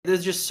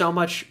there's just so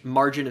much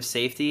margin of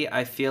safety.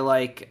 I feel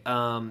like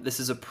this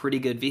is a pretty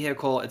good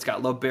vehicle. It's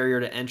got low barrier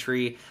to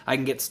entry. I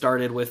can get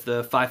started with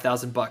the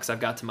 $5,000 I've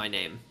got to my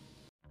name.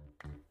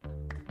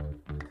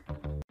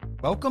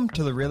 Welcome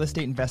to the Real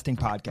Estate Investing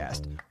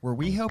Podcast, where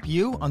we help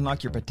you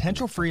unlock your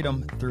potential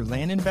freedom through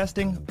land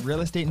investing, real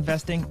estate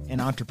investing,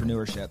 and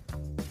entrepreneurship.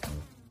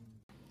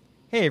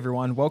 Hey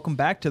everyone, welcome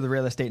back to the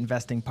Real Estate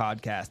Investing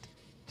Podcast.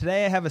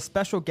 Today I have a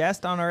special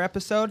guest on our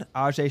episode,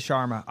 Ajay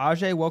Sharma.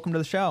 Ajay, welcome to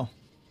the show.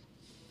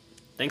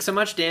 Thanks so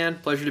much, Dan.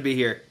 Pleasure to be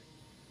here.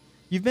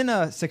 You've been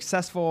a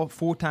successful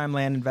full-time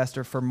land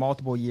investor for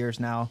multiple years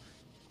now.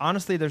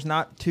 Honestly, there's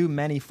not too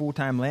many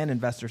full-time land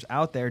investors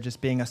out there, just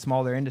being a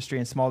smaller industry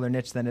and smaller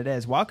niche than it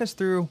is. Walk us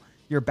through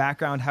your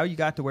background, how you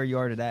got to where you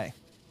are today.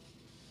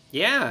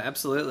 Yeah,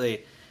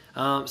 absolutely.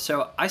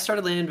 So I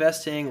started land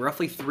investing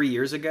roughly 3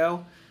 years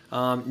ago.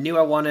 Knew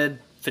I wanted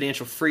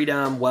financial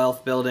freedom,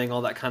 wealth building,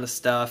 all that kind of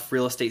stuff.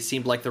 Real estate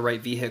seemed like the right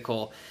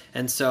vehicle.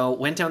 And so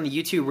went down the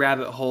YouTube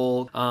rabbit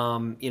hole,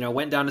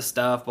 went down to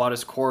stuff, bought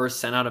his course,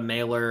 sent out a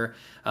mailer.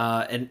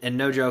 And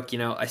no joke,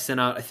 I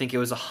sent out, I think it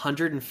was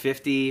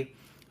 150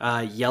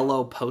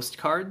 yellow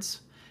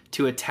postcards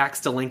to a tax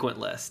delinquent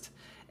list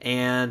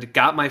and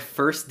got my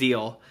first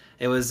deal.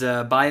 It was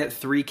buy at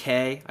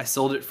 $3,000. I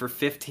sold it for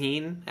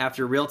 $15,000.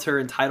 After realtor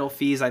and title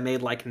fees, I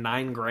made like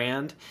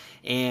 $9,000,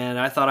 and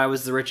I thought I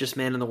was the richest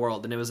man in the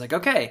world. And it was like,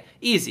 okay,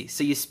 easy.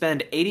 So you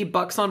spend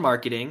 $80 on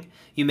marketing,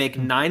 you make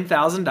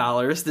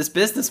 $9,000. This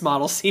business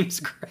model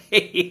seems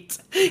great.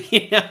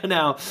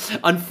 Now,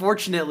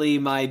 unfortunately,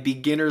 my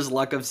beginner's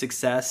luck of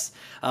success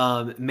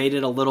made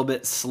it a little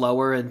bit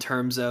slower in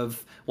terms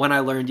of when I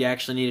learned you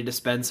actually needed to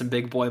spend some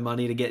big boy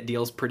money to get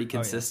deals pretty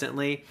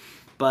consistently. Oh, yeah.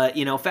 But,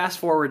 fast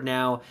forward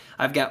now,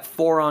 I've got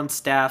 4 on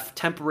staff,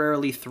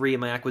 temporarily 3.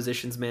 My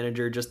acquisitions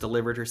manager just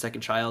delivered her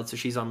second child, so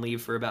she's on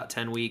leave for about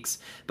 10 weeks.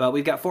 But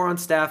we've got 4 on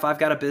staff. I've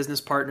got a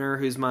business partner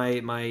who's my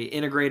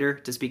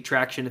integrator to Speak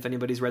Traction, if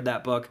anybody's read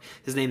that book.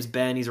 His name's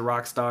Ben. He's a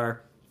rock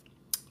star.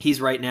 He's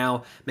right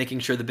now making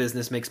sure the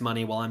business makes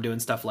money while I'm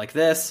doing stuff like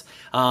this.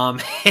 We're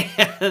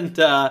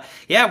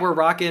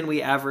rocking.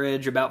 We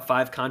average about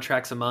 5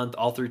 contracts a month,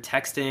 all through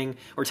texting.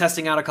 We're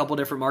testing out a couple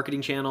different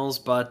marketing channels,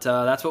 but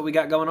that's what we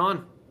got going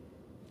on.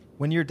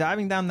 When you're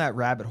diving down that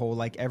rabbit hole,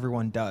 like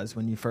everyone does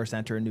when you first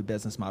enter a new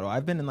business model,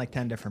 I've been in like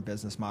 10 different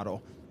business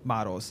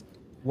models.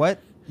 What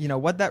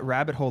that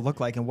rabbit hole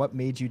looked like and what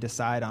made you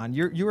decide on,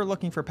 you were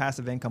looking for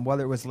passive income,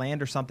 whether it was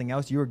land or something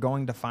else, you were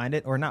going to find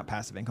it, or not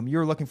passive income. You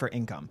were looking for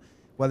income.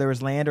 Whether it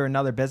was land or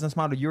another business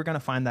model, you were going to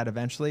find that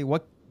eventually.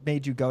 What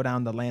made you go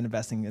down the land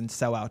investing and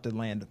sell out the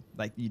land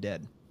like you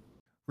did?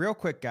 Real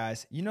quick,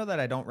 guys, you know that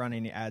I don't run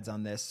any ads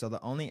on this, so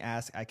the only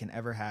ask I can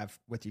ever have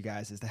with you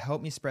guys is to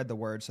help me spread the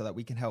word so that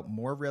we can help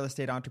more real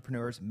estate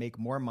entrepreneurs make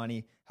more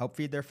money, help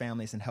feed their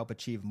families, and help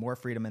achieve more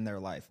freedom in their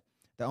life.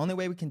 The only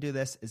way we can do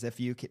this is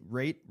if you could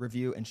rate,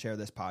 review, and share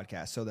this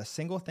podcast. So the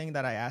single thing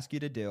that I ask you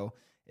to do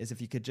is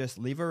if you could just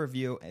leave a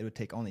review. It would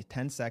take only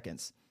 10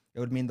 seconds. It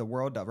would mean the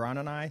world to Ron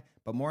and I,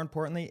 but more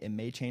importantly, it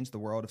may change the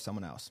world of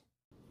someone else.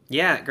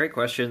 Yeah, great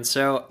question.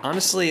 So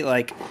honestly,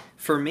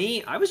 for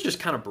me, I was just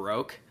kind of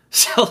broke.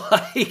 So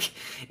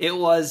it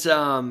was,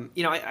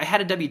 I had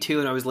a W-2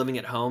 and I was living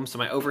at home. So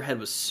my overhead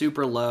was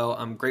super low.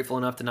 I'm grateful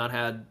enough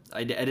to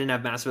I didn't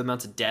have massive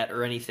amounts of debt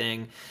or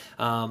anything.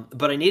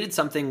 But I needed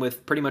something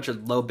with pretty much a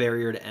low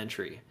barrier to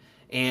entry.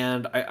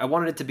 And I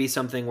wanted it to be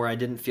something where I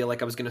didn't feel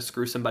like I was going to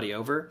screw somebody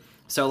over.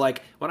 So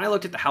when I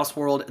looked at the house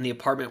world and the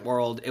apartment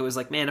world, it was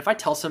like, man, if I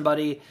tell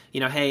somebody,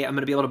 hey, I'm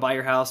going to be able to buy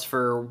your house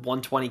for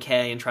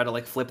 $120K and try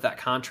to flip that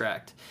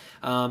contract,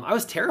 I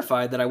was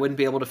terrified that I wouldn't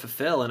be able to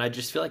fulfill, and I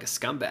just feel like a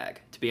scumbag,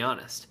 to be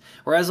honest.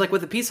 Whereas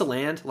with a piece of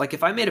land,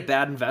 if I made a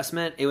bad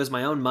investment, it was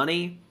my own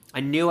money. I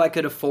knew I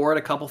could afford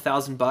a couple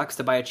 $1,000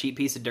 to buy a cheap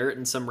piece of dirt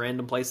in some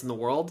random place in the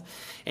world.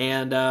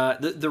 And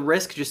the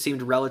risk just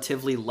seemed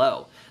relatively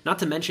low. Not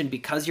to mention,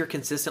 because you're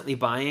consistently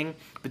buying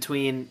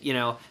between,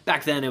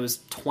 back then it was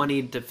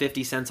 20 to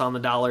 50 cents on the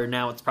dollar.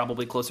 Now it's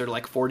probably closer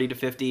to 40 to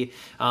 50,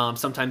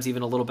 sometimes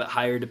even a little bit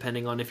higher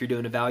depending on if you're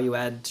doing a value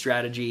add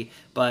strategy.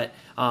 But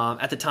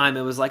at the time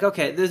it was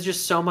okay, there's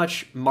just so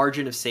much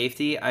margin of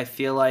safety. I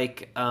feel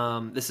like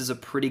this is a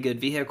pretty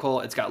good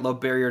vehicle. It's got low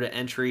barrier to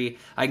entry.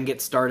 I can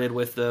get started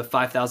with the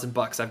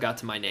 $5,000 I've got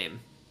to my name.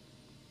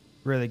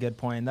 Really good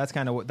point. That's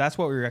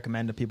what we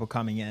recommend to people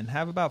coming in.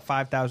 Have about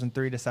 5,000,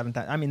 3,000 to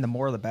 7,000. I mean, the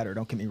more the better.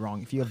 Don't get me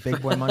wrong. If you have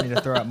big boy money to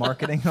throw at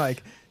marketing,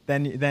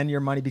 then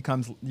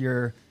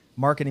your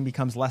marketing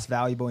becomes less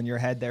valuable in your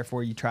head.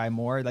 Therefore, you try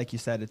more. Like you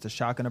said, it's a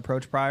shotgun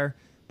approach prior.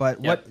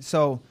 But yep.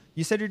 So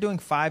you said you're doing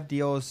 5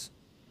 deals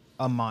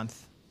a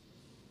month.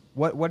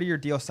 What are your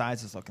deal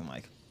sizes looking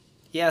like?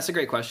 Yeah, it's a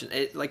great question.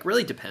 It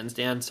really depends,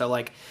 Dan. So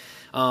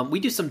we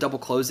do some double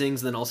closings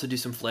and then also do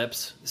some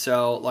flips.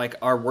 So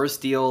our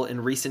worst deal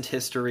in recent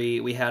history,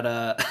 we had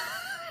a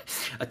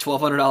a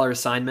 $1,200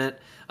 assignment.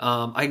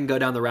 I can go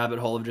down the rabbit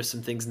hole of just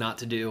some things not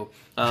to do,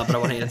 but I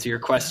want to answer your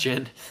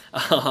question.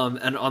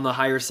 And on the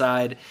higher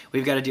side,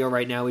 we've got a deal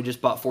right now. We just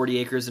bought 40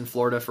 acres in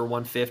Florida for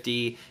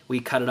 150. We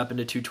cut it up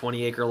into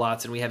 220-acre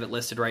lots, and we have it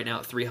listed right now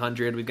at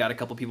 300. We've got a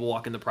couple people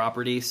walking the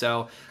property,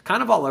 so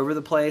kind of all over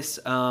the place.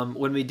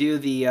 When we do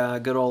the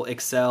good old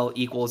Excel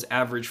equals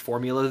average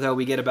formula, though,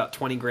 we get about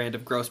 20 grand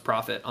of gross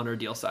profit on our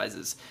deal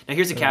sizes. Now,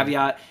 here's a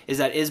caveat: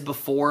 is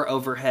before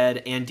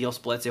overhead and deal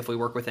splits if we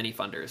work with any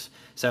funders.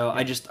 So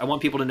I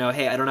want people to know,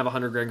 hey, I don't have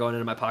 100 grand going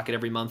into my pocket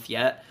every month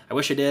yet. I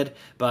wish I did,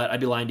 but I'd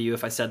be lying to you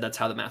if I said that's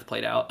how the math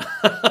played out.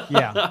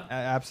 Yeah,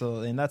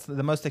 absolutely. And that's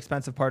the most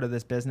expensive part of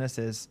this business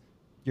is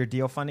your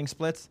deal funding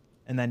splits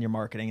and then your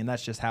marketing. And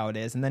that's just how it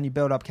is. And then you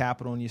build up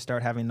capital and you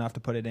start having enough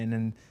to put it in.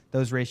 And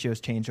those ratios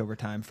change over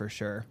time for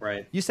sure.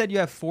 Right. You said you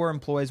have 4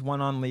 employees,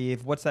 1 on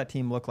leave. What's that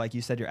team look like?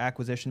 You said your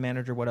acquisition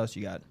manager. What else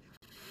you got?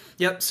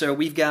 Yep. So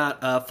we've got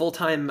a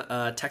full-time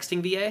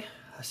texting VA.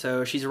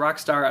 So she's a rock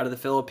star out of the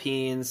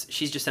Philippines.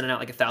 She's just sending out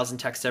like 1,000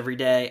 texts every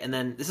day. And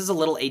then this is a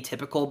little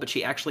atypical, but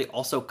she actually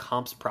also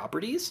comps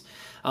properties.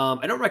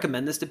 I don't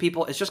recommend this to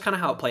people. It's just kind of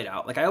how it played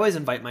out. Like I always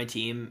invite my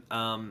team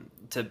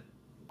to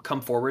come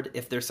forward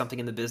if there's something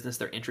in the business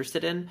they're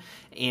interested in.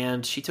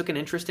 And she took an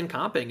interest in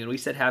comping, and we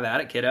said, have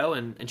at it, kiddo.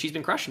 And she's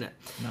been crushing it.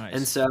 Nice.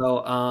 And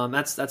so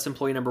that's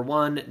employee number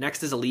 1.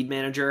 Next is a lead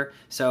manager.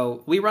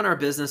 So we run our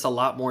business a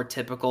lot more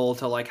typical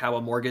to like how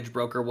a mortgage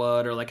broker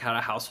would, or like how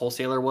a house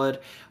wholesaler would.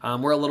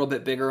 We're a little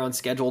bit bigger on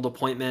scheduled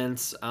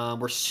appointments.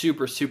 We're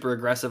super, super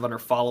aggressive on our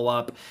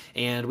follow-up.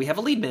 And we have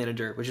a lead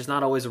manager, which is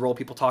not always a role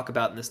people talk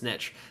about in this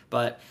niche.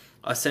 But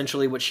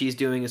essentially what she's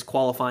doing is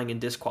qualifying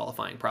and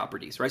disqualifying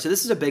properties, right? So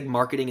this is a big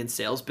marketing and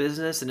sales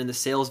business, and in the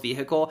sales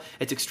vehicle,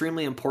 it's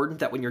extremely important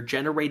that when you're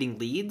generating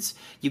leads,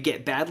 you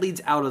get bad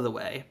leads out of the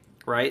way,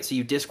 right? So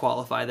you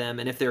disqualify them,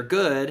 and if they're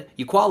good,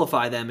 you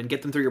qualify them and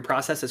get them through your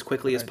process as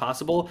quickly as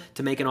possible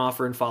to make an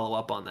offer and follow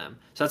up on them.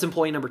 So that's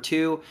employee number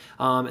 2,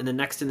 and the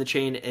next in the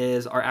chain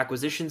is our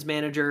acquisitions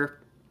manager.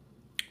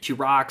 She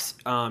rocks.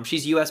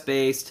 She's U.S.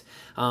 based.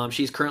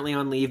 She's currently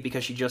on leave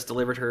because she just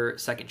delivered her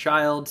second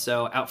child,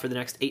 so out for the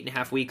next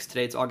 8.5 weeks.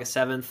 Today it's August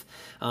 7th.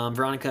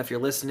 Veronica, if you're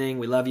listening,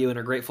 we love you and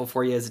are grateful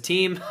for you as a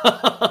team.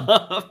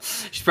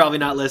 She's probably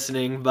not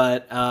listening,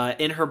 but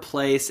in her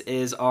place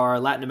is our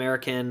Latin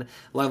American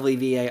lovely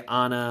VA,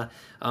 Anna,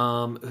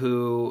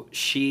 who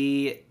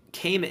she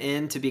came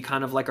in to be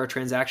kind of like our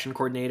transaction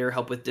coordinator,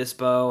 help with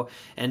dispo,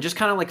 and just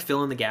kind of like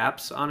fill in the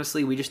gaps.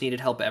 Honestly, we just needed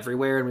help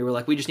everywhere, and we were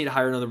like, we just need to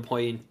hire another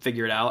employee and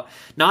figure it out.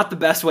 Not the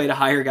best way to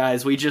hire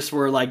guys. We just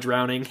were like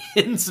drowning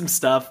in some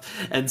stuff,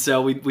 and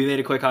so we made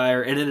a quick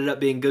hire, and it ended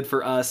up being good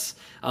for us.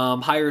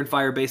 Hire and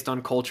fire based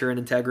on culture and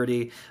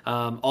integrity.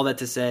 All that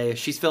to say,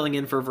 she's filling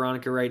in for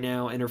Veronica right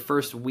now. In her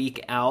first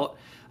week out,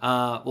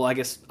 I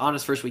guess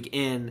Anna's first week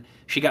in,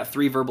 she got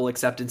 3 verbal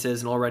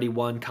acceptances and already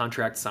 1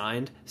 contract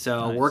signed.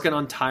 So Nice. Working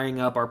on tying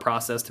up our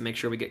process to make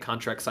sure we get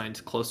contract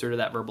signed closer to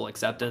that verbal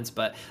acceptance.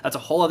 But that's a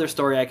whole other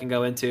story I can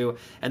go into.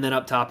 And then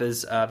up top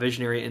is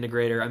visionary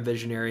integrator. I'm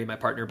visionary. My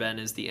partner Ben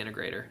is the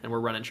integrator, and we're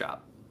running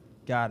shop.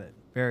 Got it.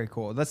 Very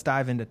cool. Let's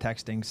dive into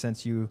texting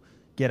since you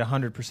get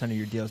 100% of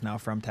your deals now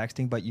from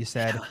texting, but you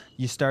said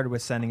you started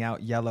with sending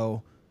out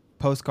yellow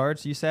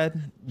postcards, you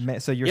said?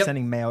 So you're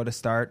sending mail to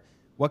start.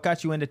 What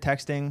got you into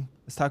texting?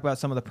 Let's talk about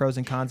some of the pros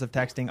and cons of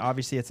texting.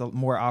 Obviously, it's a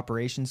more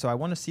operation, so I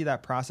want to see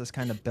that process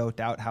kind of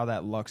built out, how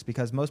that looks,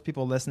 because most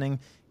people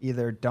listening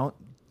either don't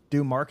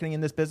do marketing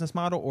in this business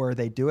model or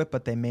they do it,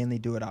 but they mainly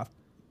do it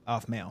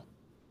off mail.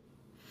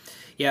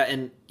 Yeah,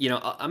 and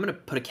I'm going to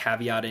put a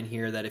caveat in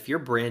here that if you're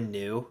brand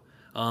new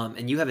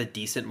and you have a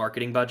decent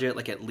marketing budget,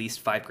 like at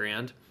least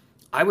 $5,000,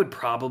 I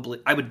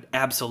would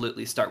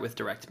absolutely start with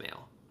direct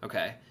mail.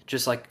 Okay,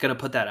 just like going to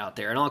put that out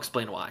there, and I'll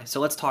explain why.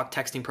 So let's talk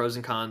texting pros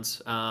and cons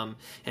and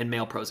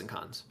mail pros and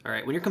cons. All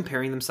right, when you're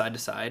comparing them side to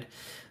side,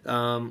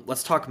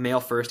 let's talk mail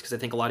first because I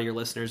think a lot of your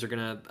listeners are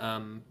going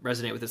to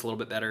resonate with this a little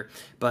bit better.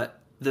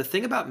 But the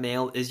thing about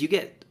mail is you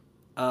get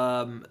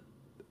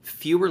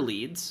fewer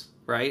leads,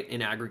 right,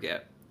 in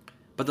aggregate,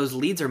 but those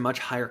leads are much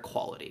higher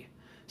quality.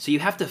 So you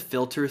have to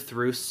filter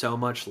through so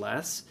much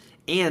less,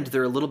 and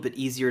they're a little bit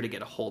easier to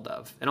get a hold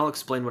of. And I'll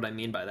explain what I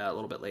mean by that a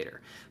little bit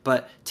later.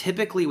 But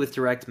typically with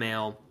direct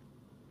mail,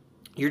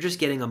 you're just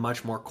getting a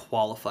much more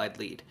qualified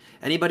lead.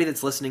 Anybody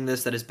that's listening to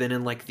this that has been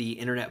in like the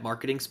internet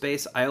marketing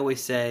space, I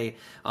always say,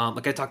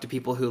 like I talk to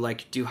people who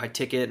like do high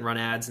ticket and run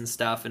ads and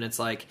stuff, and it's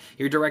like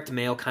your direct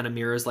mail kind of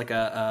mirrors like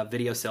a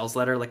video sales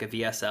letter, like a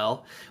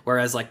VSL,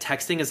 whereas like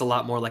texting is a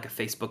lot more like a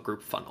Facebook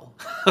group funnel.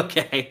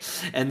 Okay,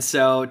 and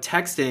so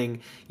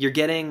texting, you're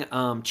getting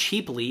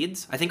cheap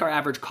leads. I think our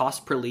average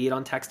cost per lead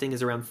on texting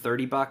is around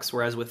 $30,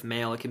 whereas with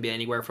mail it can be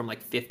anywhere from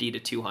like 50 to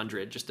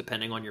 200, just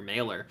depending on your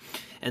mailer.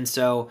 And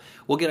so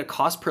we'll get a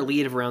cost per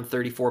lead of around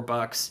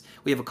 $34.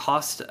 We have a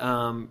cost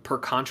per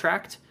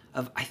contract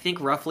of I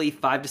think roughly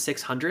 $500 to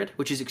 $600,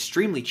 which is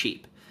extremely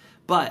cheap.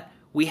 But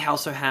we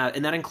also have,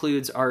 and that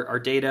includes our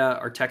data,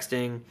 our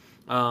texting,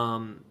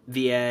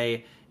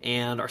 VA,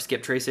 and our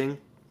skip tracing.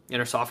 in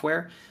our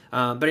software.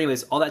 But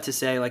anyways, all that to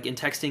say, like in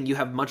texting, you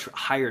have much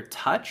higher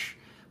touch,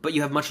 but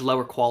you have much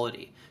lower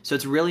quality. So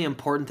it's really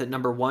important that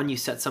number one, you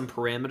set some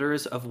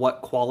parameters of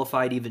what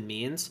qualified even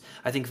means.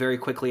 I think very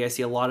quickly I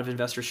see a lot of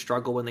investors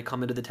struggle when they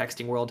come into the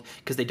texting world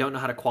because they don't know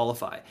how to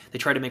qualify. They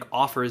try to make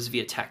offers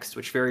via text,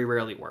 which very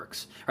rarely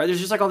works. Right? There's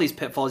just like all these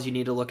pitfalls you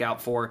need to look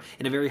out for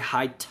in a very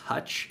high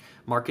touch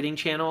marketing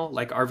channel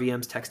like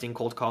RVMs, texting,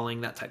 cold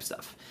calling, that type of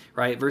stuff,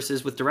 right?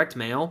 Versus with direct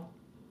mail,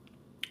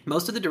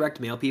 most of the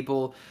direct mail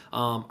people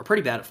are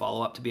pretty bad at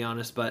follow-up, to be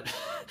honest, but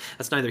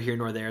that's neither here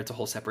nor there. It's a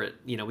whole separate,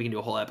 we can do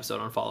a whole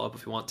episode on follow-up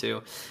if we want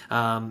to.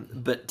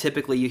 But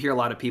typically you hear a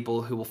lot of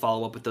people who will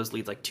follow up with those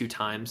leads like 2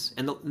 times,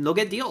 and they'll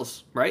get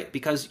deals, right?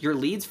 Because your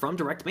leads from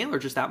direct mail are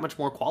just that much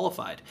more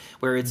qualified,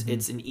 where it's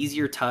an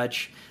easier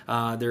touch.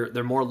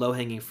 They're more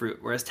low-hanging fruit.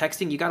 Whereas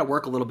texting, you got to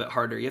work a little bit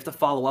harder. You have to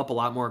follow up a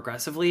lot more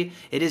aggressively.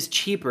 It is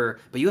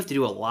cheaper, but you have to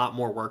do a lot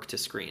more work to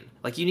screen.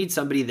 Like you need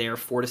somebody there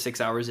 4 to 6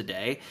 hours a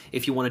day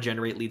if you want to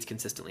generate leads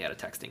consistently out of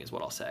texting is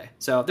what I'll say.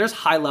 So there's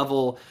high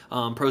level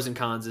pros and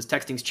cons. Is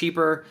texting's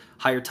cheaper,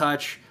 higher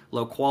touch,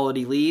 low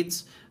quality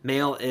leads.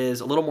 Mail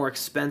is a little more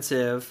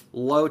expensive,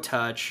 low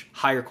touch,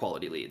 higher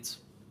quality leads.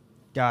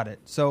 Got it.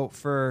 So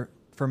for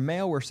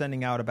mail, we're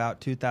sending out about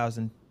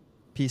 2,000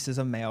 pieces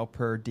of mail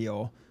per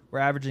deal. We're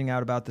averaging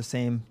out about the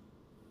same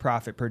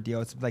profit per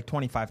deal. It's like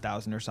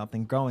 25,000 or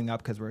something, going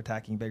up because we're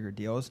attacking bigger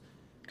deals.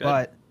 Good.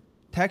 But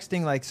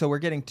texting, like, so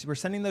we're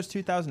sending those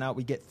 2,000 out.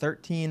 We get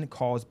 13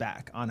 calls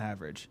back on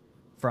average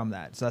from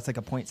that. So that's like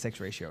a 0.6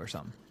 ratio or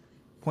something,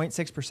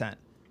 0.6%.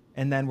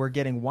 And then we're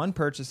getting one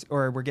property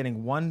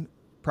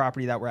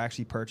that we're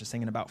actually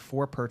purchasing and about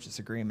 4 purchase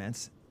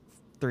agreements.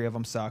 3 of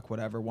them suck,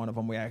 whatever. 1 of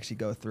them we actually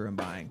go through and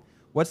buying.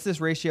 What's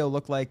this ratio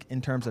look like in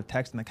terms of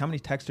texting? Like how many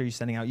texts are you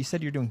sending out? You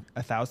said you're doing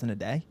 1,000 a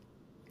day?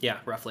 Yeah,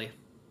 roughly.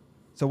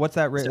 So what's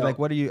that rate? Like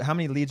how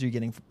many leads are you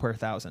getting per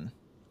 1,000?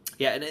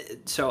 Yeah, and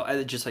so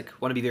I just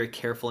want to be very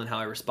careful in how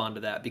I respond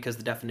to that because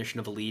the definition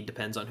of a lead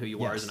depends on who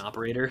you are as an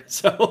operator.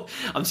 So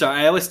I'm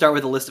sorry, I always start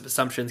with a list of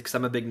assumptions because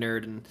I'm a big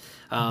nerd.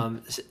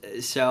 And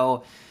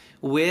so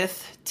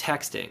with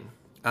texting,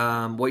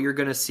 what you're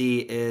going to see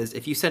is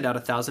if you send out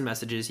 1,000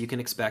 messages, you can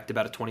expect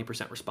about a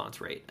 20%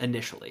 response rate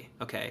initially.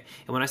 Okay,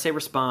 and when I say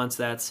response,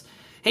 that's,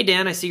 hey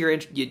Dan, I see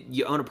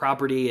you own a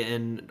property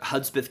in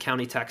Hudspeth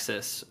County,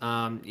 Texas.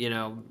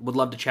 Would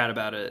love to chat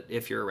about it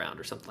if you're around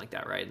or something like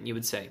that, right? And you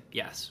would say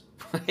yes.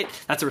 Right?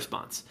 That's a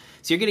response.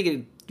 So you're going to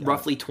get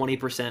roughly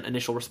 20%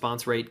 initial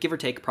response rate, give or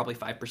take probably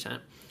 5%,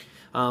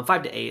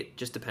 5 to 8,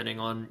 just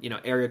depending on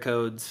area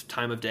codes,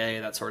 time of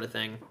day, that sort of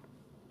thing.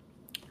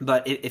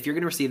 But if you're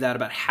going to receive that,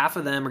 about half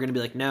of them are going to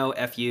be like, no,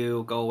 F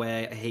you, go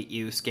away, I hate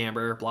you,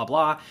 scammer, blah,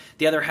 blah.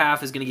 The other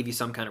half is going to give you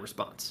some kind of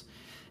response.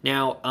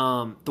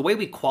 Now, the way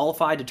we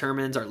qualify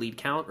determines our lead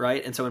count,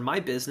 right? And so in my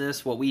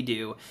business, what we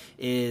do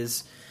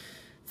is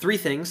 3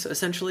 things,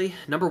 essentially.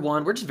 Number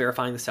 1, we're just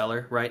verifying the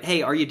seller, right?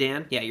 Hey, are you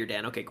Dan? Yeah, you're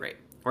Dan. Okay, great.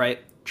 Right?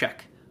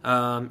 Check.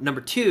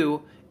 Number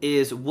 2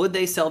 is, would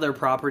they sell their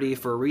property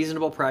for a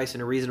reasonable price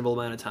in a reasonable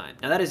amount of time?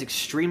 Now, that is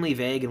extremely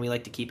vague, and we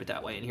like to keep it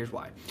that way, and here's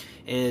why.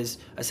 Is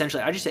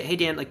essentially, I just say, hey,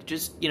 Dan, like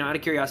just, out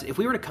of curiosity, if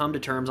we were to come to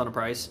terms on a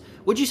price,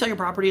 would you sell your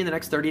property in the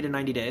next 30 to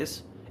 90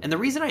 days? And the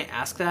reason I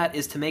ask that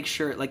is to make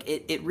sure, like,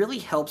 it really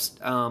helps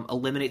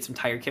eliminate some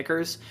tire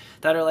kickers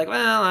that are like,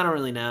 well, I don't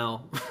really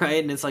know,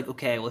 right? And it's like,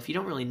 okay, well, if you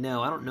don't really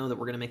know, I don't know that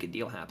we're going to make a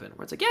deal happen.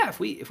 Where it's like, yeah,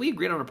 if we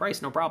agreed on a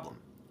price, no problem,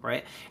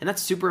 right? And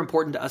that's super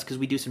important to us because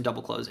we do some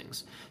double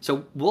closings.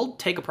 So we'll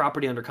take a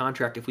property under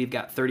contract if we've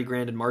got 30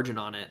 grand in margin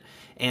on it,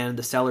 and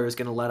the seller is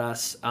going to let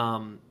us,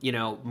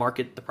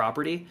 market the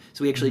property.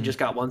 So we actually just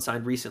got one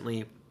signed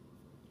recently.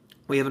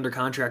 We have under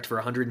contract for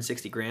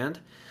 160 grand.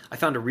 I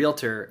found a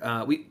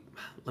realtor.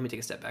 Let me take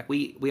a step back.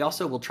 We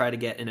also will try to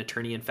get an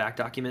attorney in fact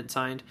document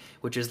signed,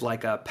 which is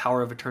like a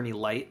power of attorney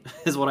light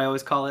is what I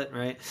always call it,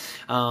 right?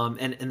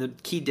 And the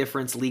key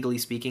difference, legally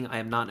speaking, I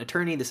am not an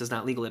attorney. This is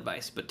not legal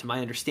advice, but to my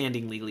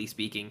understanding, legally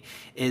speaking,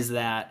 is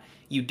that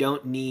you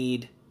don't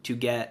need to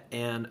get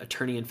an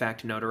attorney in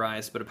fact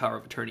notarized, but a power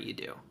of attorney you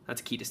do. That's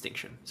a key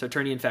distinction. So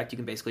attorney in fact, you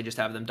can basically just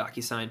have them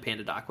DocuSign,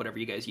 PandaDoc, whatever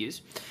you guys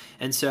use.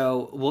 And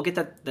so we'll get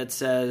that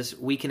says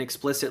we can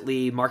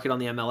explicitly market on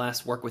the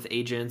MLS, work with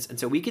agents. And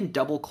so we can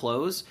double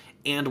close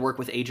and work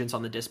with agents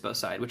on the dispo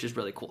side, which is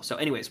really cool. So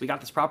anyways, we got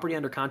this property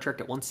under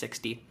contract at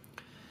 160.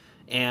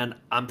 And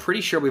I'm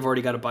pretty sure we've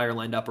already got a buyer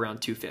lined up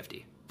around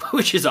 250.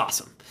 Which is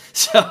awesome.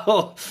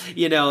 So,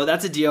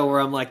 that's a deal where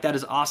I'm like, that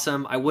is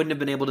awesome. I wouldn't have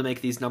been able to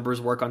make these numbers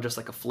work on just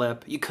like a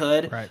flip. You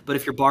could, right. But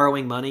if you're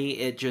borrowing money,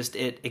 it gets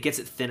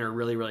it thinner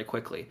really, really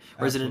quickly.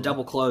 Whereas in a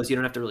double close, you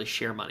don't have to really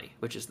share money,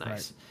 which is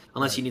nice. Right.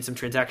 Unless you need some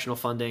transactional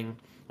funding.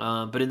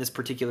 But in this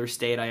particular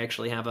state, I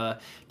actually have a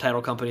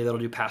title company that'll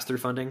do pass-through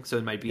funding. So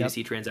in my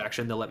B2C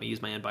transaction, they'll let me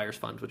use my end buyer's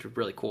fund, which is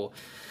really cool.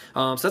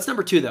 So that's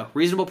number 2, though.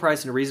 Reasonable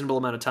price in a reasonable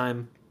amount of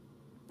time.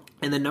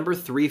 And then number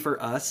 3 for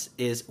us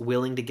is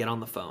willing to get on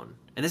the phone.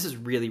 And this is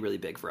really, really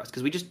big for us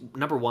because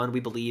number 1,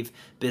 we believe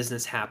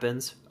business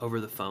happens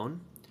over the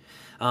phone.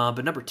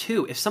 But number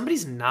 2, if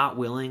somebody's not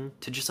willing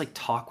to just like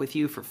talk with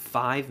you for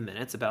 5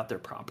 minutes about their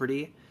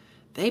property,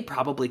 they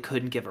probably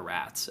couldn't give a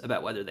rat's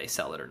about whether they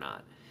sell it or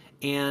not.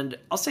 And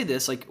I'll say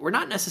this, like, we're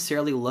not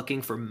necessarily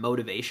looking for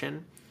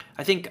motivation.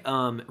 I think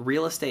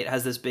real estate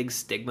has this big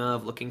stigma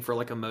of looking for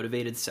like a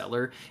motivated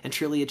seller, and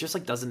truly it just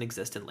like doesn't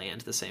exist in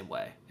land the same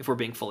way, if we're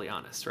being fully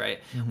honest, right?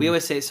 Mm-hmm. We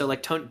always say, so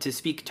like to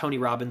speak Tony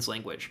Robbins'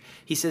 language,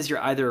 he says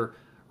you're either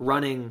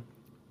running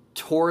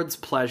towards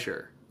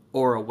pleasure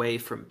or away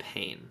from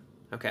pain,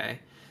 okay?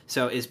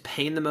 So is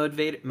pain the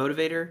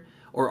motivator,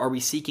 or are we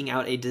seeking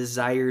out a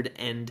desired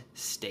end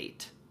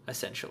state,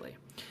 essentially?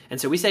 And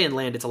so we say in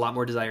land, it's a lot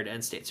more desired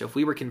end state. So if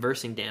we were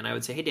conversing, Dan, I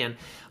would say, hey, Dan,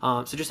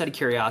 so just out of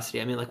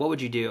curiosity, I mean, like, what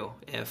would you do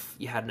if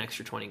you had an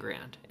extra 20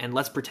 grand? And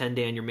let's pretend,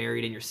 Dan, you're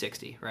married and you're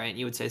 60, right? And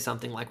you would say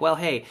something like, well,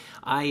 hey,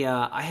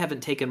 I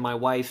haven't taken my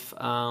wife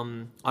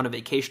on a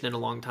vacation in a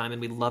long time,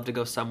 and we'd love to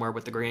go somewhere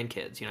with the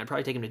grandkids. You know, I'd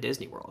probably take them to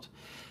Disney World.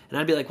 And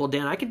I'd be like, well,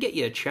 Dan, I could get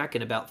you a check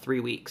in about 3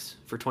 weeks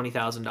for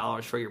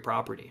 $20,000 for your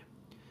property.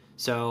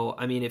 So,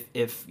 I mean,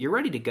 if you're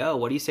ready to go,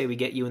 what do you say we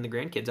get you and the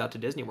grandkids out to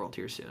Disney World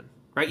here soon?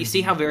 Right? You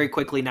see how very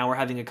quickly now we're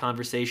having a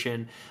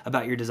conversation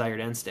about your desired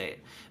end state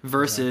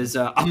versus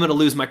I'm going to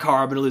lose my car,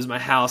 I'm going to lose my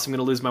house, I'm going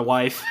to lose my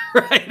wife,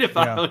 right? If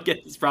I don't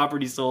get this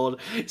property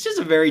sold. It's just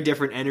a very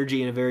different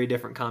energy and a very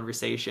different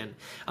conversation.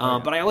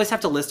 But I always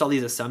have to list all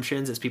these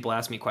assumptions as people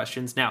ask me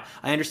questions. Now,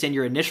 I understand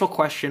your initial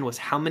question was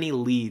how many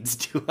leads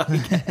do I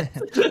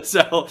get?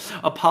 So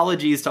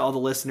apologies to all the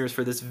listeners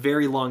for this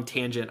very long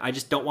tangent. I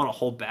just don't want to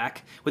hold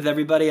back with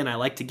everybody, and I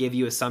like to give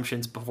you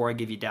assumptions before I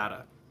give you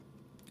data.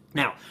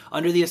 Now,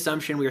 under the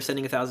assumption we are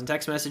sending 1,000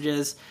 text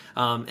messages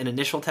and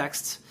initial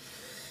texts,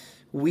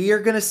 we are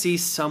going to see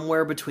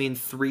somewhere between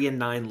 3 and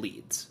 9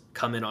 leads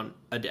come in on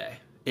a day.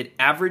 It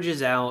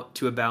averages out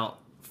to about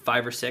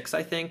 5 or 6,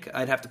 I think.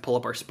 I'd have to pull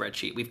up our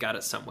spreadsheet. We've got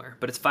it somewhere.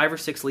 But it's 5 or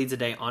 6 leads a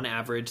day on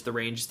average. The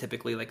range is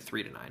typically like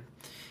 3 to 9.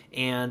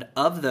 And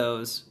of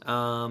those,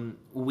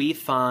 we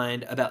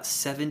find about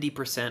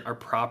 70% are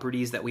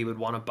properties that we would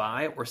want to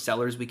buy or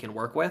sellers we can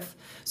work with.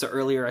 So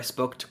earlier I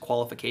spoke to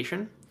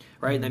qualification,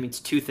 right? And that means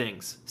 2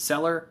 things: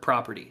 seller,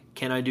 property.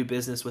 Can I do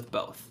business with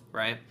both,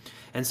 right?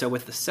 And so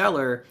with the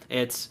seller,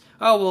 it's,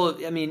 oh,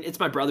 well, I mean, it's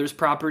my brother's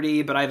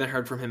property, but I haven't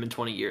heard from him in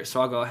 20 years,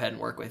 so I'll go ahead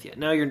and work with you.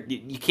 No,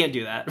 you can't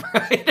do that,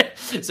 right?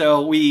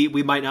 So we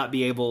might not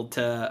be able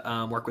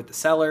to work with the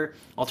seller.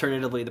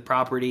 Alternatively, the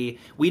property,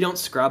 we don't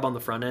scrub on the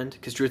front end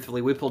because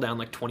truthfully, we pull down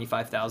like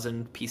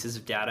 25,000 pieces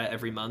of data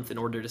every month in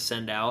order to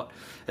send out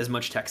as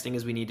much texting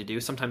as we need to do,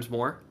 sometimes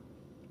more.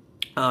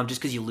 Just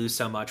because you lose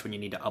so much when you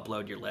need to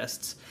upload your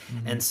lists.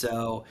 Mm-hmm. And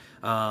so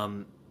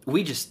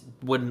we just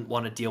wouldn't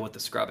want to deal with the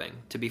scrubbing,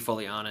 to be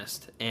fully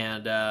honest.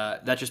 And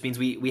that just means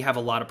we have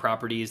a lot of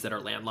properties that are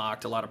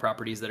landlocked, a lot of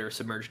properties that are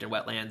submerged in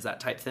wetlands, that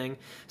type thing.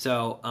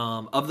 So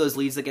of those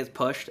leads that get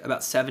pushed,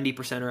 about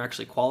 70% are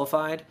actually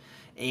qualified.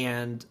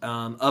 And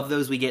of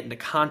those we get into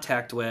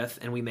contact with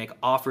and we make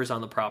offers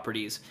on the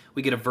properties,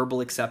 we get a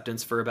verbal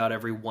acceptance for about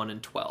every 1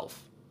 in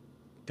 12.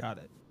 Got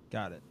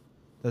it.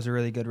 Those are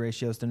really good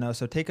ratios to know.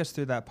 So take us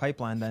through that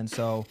pipeline then.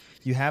 So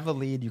you have a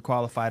lead, you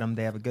qualified them,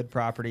 they have a good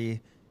property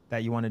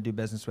that you want to do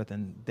business with,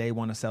 and they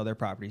want to sell their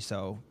property.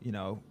 So, you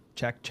know,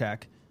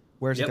 check.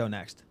 Where's it go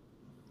next?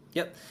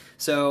 Yep.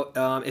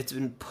 So it's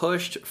been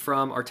pushed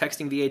from our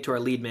texting VA to our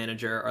lead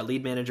manager. Our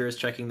lead manager is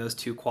checking those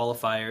 2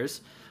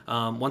 qualifiers.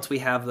 Once we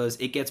have those,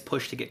 it gets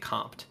pushed to get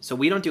comped. So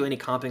we don't do any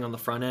comping on the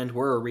front end.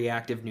 We're a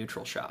reactive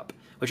neutral shop,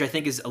 which I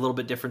think is a little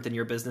bit different than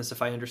your business,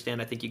 if I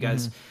understand. I think you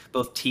guys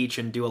both teach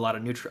and do a lot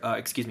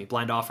of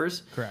blind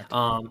offers. Correct.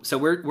 So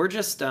we're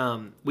just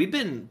we've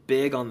been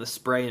big on the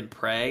spray and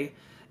pray,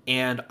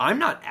 and I'm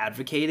not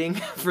advocating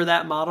for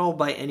that model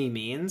by any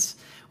means.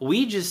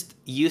 We just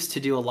used to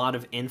do a lot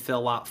of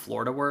infill lot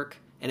Florida work,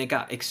 and it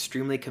got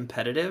extremely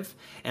competitive.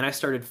 And I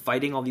started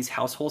fighting all these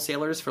house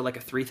wholesalers for like a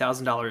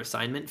 $3,000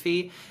 assignment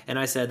fee. And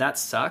I said, that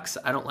sucks.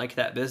 I don't like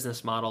that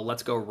business model.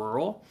 Let's go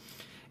rural.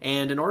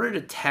 And in order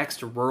to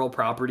text rural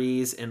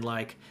properties in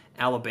like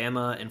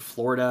Alabama and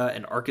Florida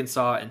and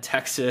Arkansas and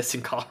Texas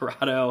and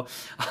Colorado,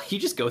 you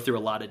just go through a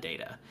lot of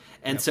data.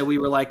 And so we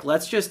were like,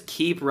 let's just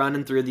keep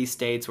running through these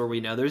states where we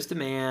know there's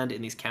demand,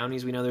 in these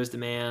counties we know there's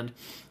demand,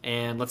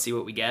 and let's see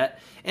what we get.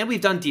 And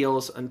we've done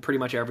deals on pretty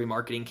much every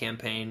marketing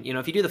campaign. You know,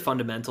 if you do the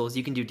fundamentals,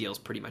 you can do deals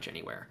pretty much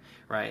anywhere,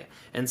 right?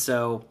 And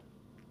so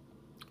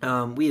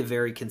we have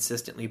very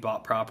consistently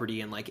bought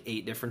property in like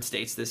 8 different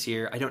states this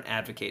year. I don't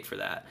advocate for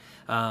that.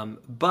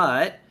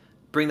 But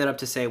bring that up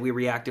to say we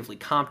reactively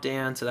comp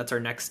Dan, so that's our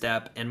next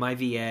step. And my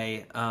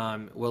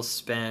VA will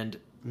spend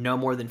no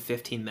more than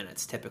 15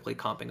 minutes typically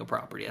comping a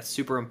property. That's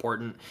super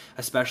important,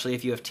 especially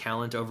if you have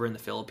talent over in the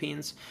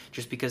Philippines,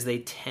 just because they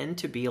tend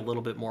to be a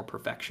little bit more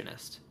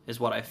perfectionist, is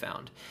what I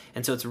found.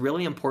 And so it's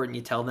really important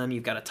you tell them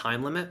you've got a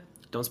time limit.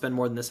 Don't spend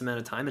more than this amount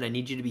of time, and I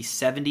need you to be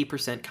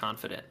 70%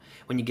 confident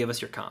when you give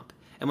us your comp.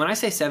 And when I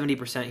say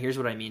 70%, here's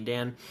what I mean,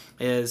 Dan,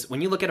 is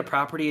when you look at a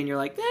property and you're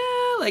like,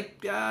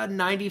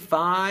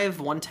 95,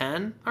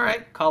 110, all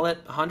right, call it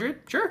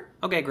 100, sure,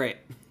 okay, great.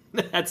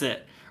 That's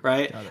it,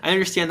 right? Got it. I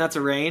understand that's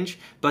a range,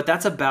 but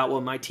that's about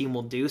what my team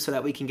will do so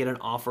that we can get an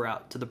offer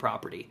out to the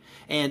property.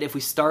 And if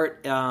we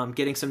start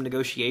getting some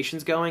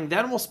negotiations going,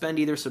 then we'll spend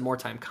either some more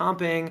time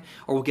comping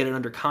or we'll get it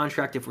under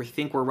contract if we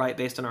think we're right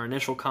based on our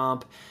initial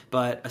comp.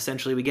 But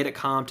essentially we get it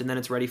comped and then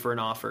it's ready for an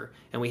offer.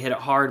 And we hit it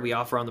hard, we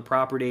offer on the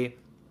property.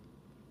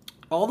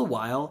 All the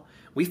while,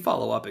 we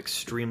follow up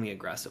extremely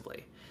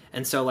aggressively.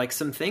 And so like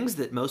some things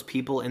that most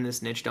people in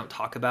this niche don't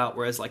talk about,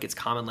 whereas like it's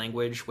common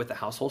language with the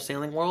house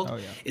wholesaling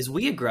world, is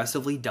we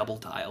aggressively double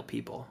dial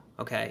people,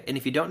 okay? And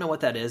if you don't know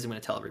what that is, I'm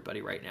going to tell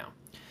everybody right now.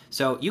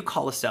 So you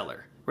call a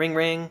seller, ring,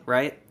 ring,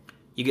 right?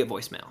 You get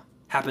voicemail.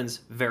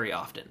 Happens very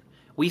often.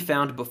 We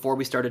found before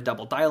we started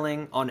double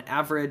dialing, on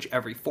average,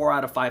 every 4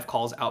 out of 5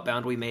 calls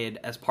outbound we made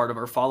as part of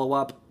our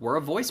follow-up were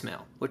a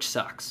voicemail, which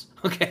sucks,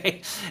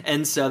 okay?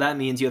 And so that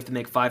means you have to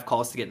make 5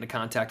 calls to get into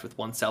contact with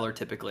one seller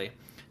typically,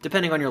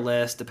 depending on your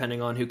list,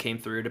 depending on who came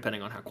through,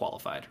 depending on how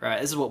qualified,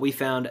 right? This is what we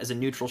found as a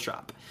neutral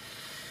shop.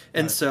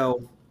 And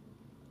so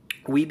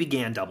we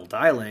began double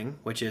dialing,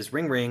 which is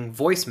ring, ring,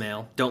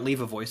 voicemail, don't leave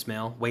a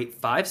voicemail, wait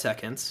 5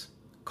 seconds,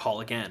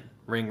 call again,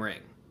 ring, ring.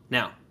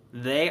 Now,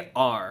 they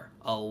are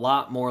a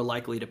lot more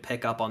likely to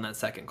pick up on that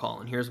second call,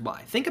 and here's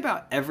why. Think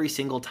about every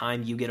single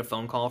time you get a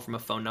phone call from a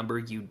phone number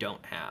you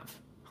don't have,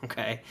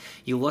 okay?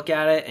 You look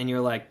at it and you're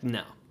like,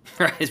 no.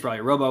 Right? It's probably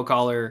a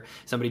robocaller,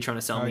 somebody trying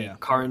to sell me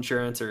car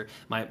insurance, or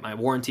my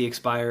warranty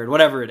expired,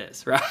 whatever it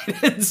is, right?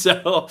 And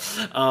so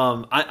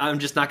I'm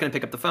just not going to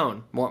pick up the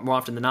phone more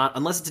often than not,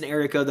 unless it's an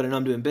area code that I know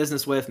I'm doing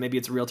business with. Maybe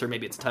it's a realtor,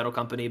 maybe it's a title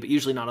company, but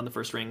usually not on the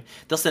first ring.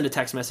 They'll send a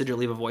text message or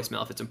leave a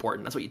voicemail if it's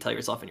important. That's what you tell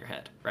yourself in your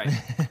head, right?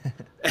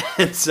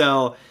 And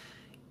so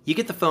you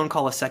get the phone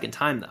call a second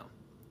time, though.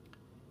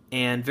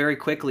 And very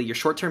quickly, your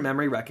short-term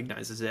memory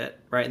recognizes it,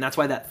 right? And that's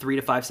why that 3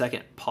 to 5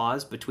 second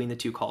pause between the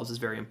 2 calls is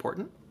very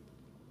important.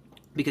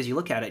 Because you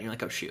look at it and you're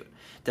like, oh shoot,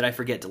 did I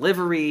forget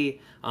delivery?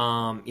 Do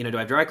I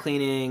have dry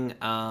cleaning?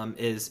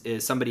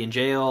 Is somebody in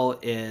jail?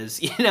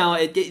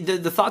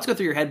 The thoughts go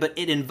through your head, but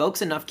it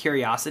invokes enough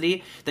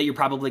curiosity that you're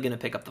probably going to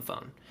pick up the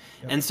phone.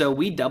 Yep. And so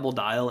we double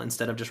dial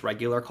instead of just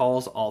regular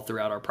calls all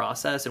throughout our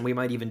process, and we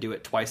might even do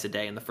it twice a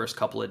day in the first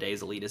couple of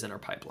days a lead is in our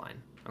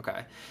pipeline.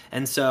 Okay,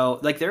 and so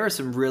like there are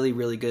some really,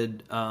 really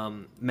good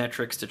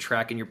metrics to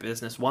track in your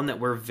business. One that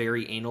we're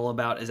very anal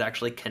about is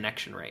actually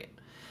connection rate.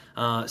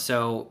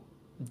 So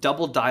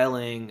double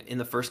dialing in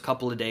the first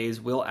couple of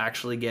days will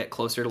actually get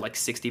closer to like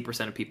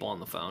 60% of people on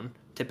the phone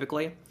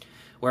typically.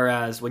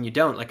 Whereas when you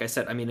don't, like I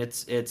said, I mean,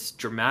 it's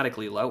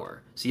dramatically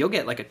lower. So you'll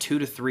get like a 2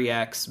 to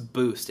 3x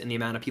boost in the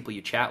amount of people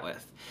you chat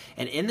with.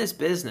 And in this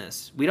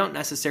business, we don't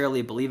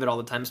necessarily believe it all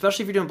the time,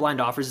 especially if you're doing blind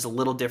offers. It's a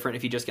little different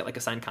if you just get like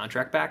a signed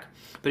contract back.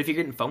 But if you're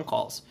getting phone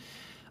calls,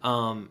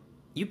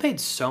 you paid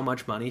so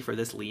much money for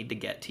this lead to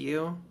get to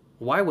you.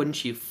 Why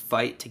wouldn't you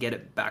fight to get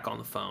it back on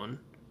the phone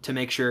to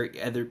make sure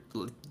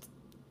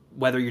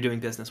whether you're doing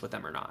business with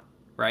them or not,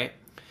 right?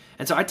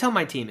 And so I tell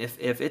my team, if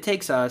it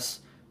takes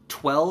us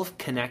 12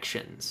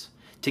 connections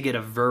to get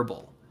a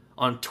verbal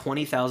on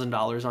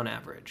 $20,000 on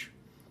average,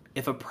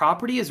 if a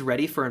property is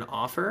ready for an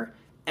offer,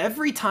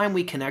 every time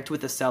we connect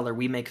with a seller,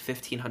 we make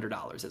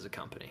 $1,500 as a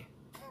company,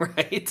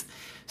 right?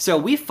 So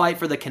we fight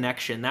for the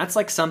connection. That's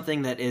like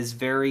something that is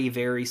very,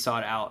 very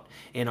sought out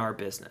in our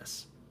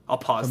business. I'll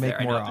pause there.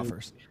 Make more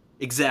offers.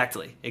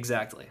 Exactly.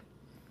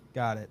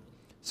 Got it.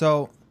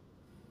 So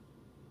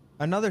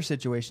another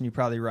situation you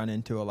probably run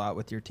into a lot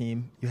with your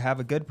team, you have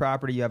a good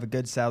property, you have a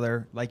good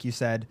seller, like you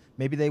said,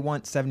 maybe they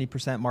want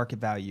 70% market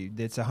value.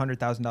 It's a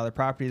 $100,000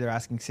 property, they're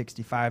asking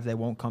 65, they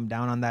won't come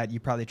down on that. You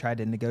probably try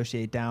to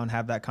negotiate down,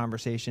 have that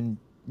conversation,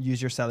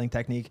 use your selling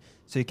technique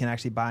so you can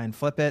actually buy and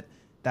flip it.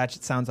 That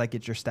sounds like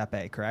it's your step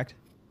A, correct?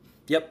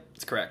 Yep,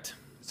 it's correct.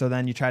 So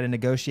then you try to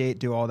negotiate,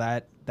 do all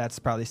that. That's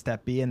probably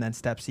step B, and then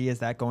step C, is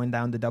that going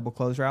down the double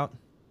close route?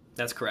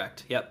 That's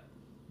correct, yep.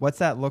 What's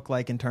that look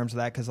like in terms of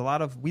that? Because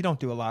we don't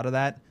do a lot of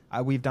that.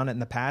 We've done it in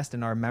the past,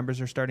 and our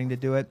members are starting to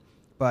do it.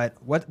 But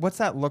what's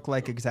that look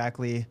like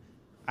exactly?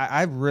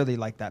 I really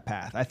like that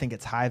path. I think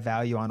it's high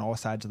value on all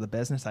sides of the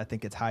business. I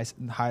think it's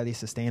highly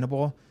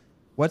sustainable.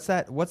 What's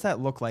that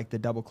look like, the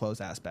double close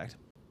aspect?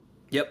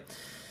 Yep.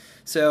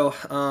 So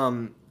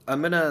I'm a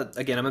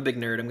big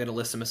nerd. I'm gonna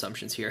list some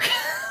assumptions here.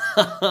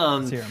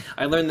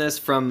 I learned this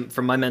from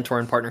my mentor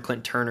and partner,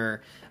 Clint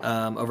Turner,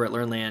 over at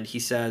LearnLand. He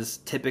says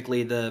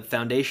typically the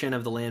foundation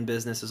of the land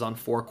business is on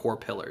 4 core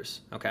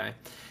pillars, okay?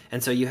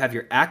 And so you have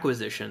your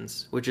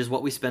acquisitions, which is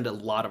what we spend a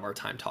lot of our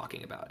time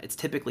talking about. It's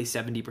typically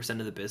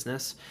 70% of the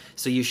business,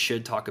 so you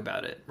should talk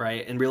about it,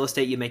 right? In real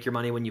estate, you make your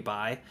money when you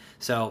buy,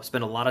 so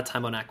spend a lot of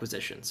time on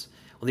acquisitions.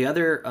 Well, the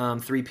other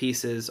 3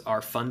 pieces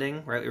are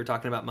funding, right? We were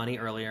talking about money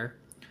earlier.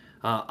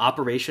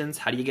 Operations,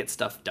 how do you get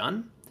stuff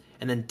done?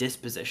 And then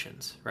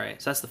dispositions,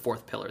 right? So that's the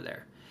 4th pillar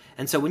there.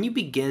 And so when you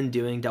begin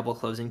doing double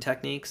closing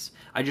techniques,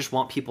 I just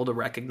want people to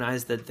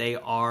recognize that they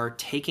are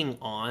taking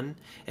on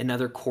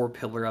another core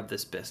pillar of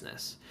this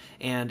business.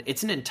 And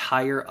it's an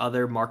entire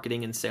other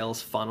marketing and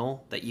sales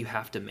funnel that you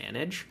have to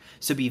manage.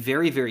 So be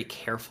very, very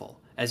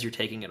careful as you're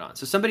taking it on.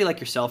 So somebody like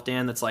yourself,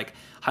 Dan, that's like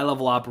high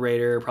level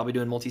operator, probably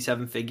doing multi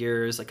 7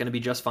 figures, like going to be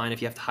just fine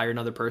if you have to hire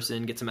another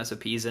person, get some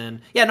SOPs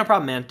in. Yeah, no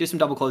problem, man. Do some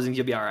double closings,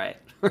 you'll be all right.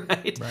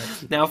 Right?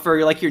 Now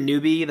for like your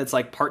newbie that's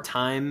like part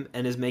time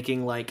and is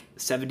making like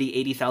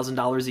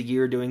 $70,000-$80,000 a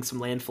year doing some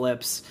land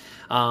flips,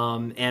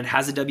 and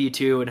has a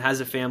W-2 and has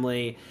a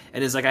family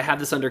and is like, I have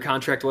this under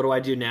contract. What do I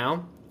do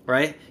now?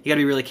 Right? You got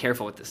to be really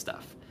careful with this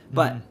stuff.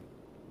 But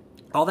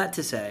all that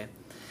to say,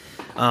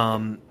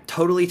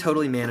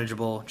 totally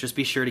manageable. Just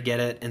be sure to get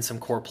it in some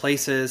core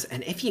places.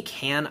 And if you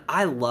can,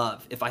 I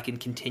love if I can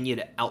continue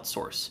to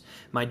outsource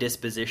my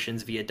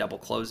dispositions via double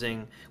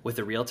closing with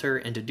a realtor.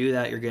 And to do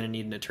that, you're going to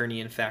need an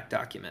attorney in fact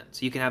document.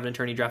 So you can have an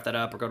attorney draft that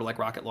up or go to like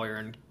Rocket Lawyer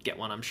and get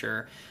one, I'm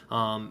sure.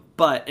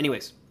 But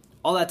anyways,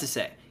 all that to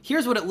say,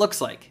 here's what it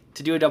looks like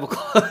to do a double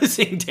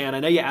closing, Dan.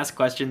 I know you ask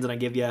questions and I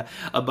give you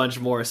a bunch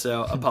more,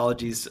 so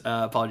apologies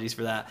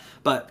for that.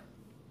 But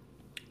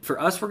for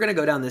us, we're going to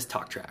go down this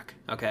talk track,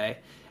 okay?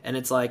 And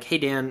it's like, hey,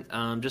 Dan,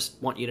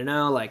 just want you to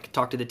know, like,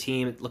 talk to the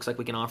team. It looks like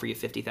we can offer you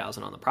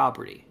 $50,000 on the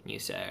property. And you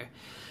say,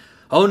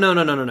 oh,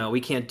 no, we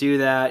can't do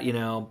that,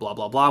 blah,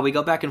 blah, blah. We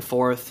go back and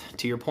forth.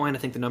 To your point, I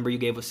think the number you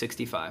gave was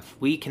 65.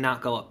 We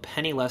cannot go a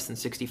penny less than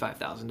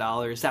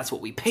 $65,000. That's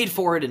what we paid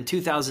for it in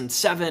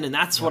 2007, and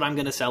that's what I'm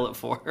going to sell it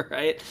for,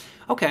 right?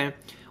 Okay.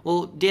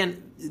 Well,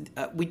 Dan,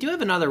 we do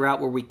have another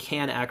route where we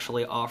can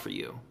actually offer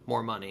you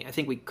more money. I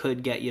think we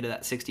could get you to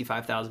that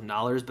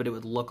 $65,000, but it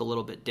would look a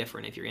little bit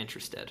different if you're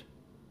interested.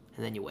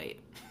 And then you wait.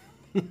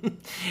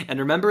 And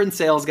remember in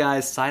sales,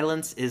 guys,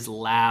 silence is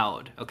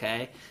loud,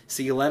 okay?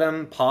 So you let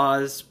them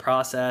pause,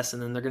 process,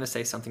 and then they're going to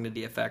say something to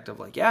the effect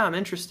of like, yeah, I'm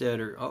interested,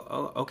 or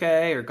oh,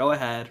 okay, or go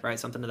ahead, right?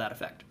 Something to that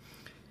effect.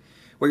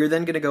 Where you're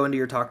then going to go into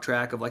your talk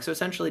track of like, so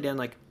essentially, Dan,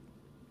 like,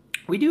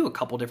 we do a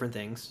couple different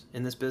things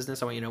in this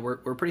business. I want you to know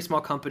we're a pretty small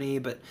company,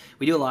 but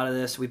we do a lot of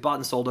this. We bought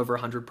and sold over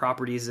 100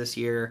 properties this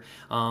year.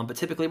 But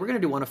typically, we're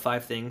going to do one of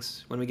 5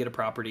 things when we get a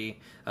property.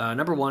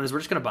 Number one is we're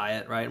just going to buy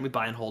it, right? And we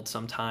buy and hold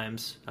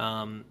sometimes.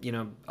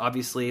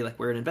 Obviously, like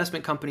we're an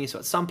investment company, so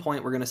at some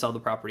point we're going to sell the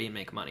property and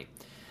make money.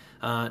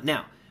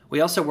 Now,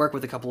 we also work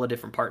with a couple of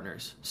different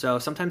partners. So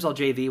sometimes I'll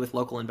JV with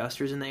local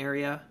investors in the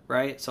area,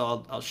 right?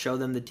 So I'll show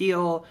them the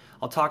deal.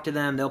 I'll talk to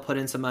them. They'll put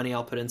in some money.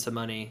 I'll put in some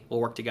money. We'll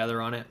work together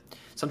on it.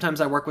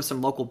 Sometimes I work with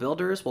some local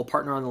builders. We'll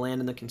partner on the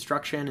land and the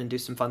construction and do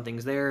some fun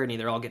things there, and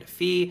either I'll get a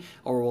fee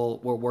or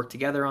we'll work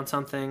together on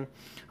something.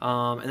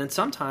 And then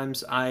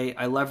sometimes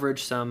I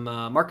leverage some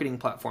marketing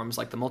platforms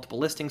like the multiple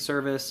listing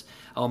service,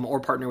 or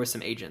partner with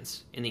some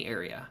agents in the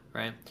area,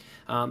 right?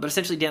 But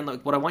essentially, Dan,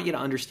 look, what I want you to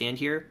understand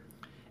here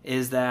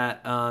is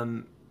that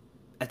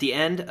at the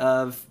end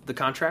of the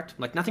contract,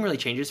 like nothing really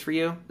changes for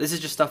you. This is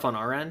just stuff on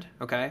our end,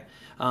 okay?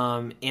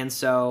 And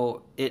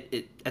so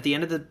it at the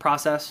end of the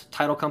process,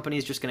 title company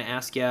is just going to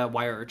ask you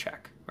wire or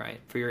check, right,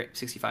 for your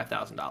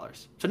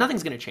 $65,000. So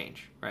nothing's going to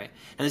change, right?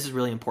 And this is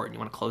really important. You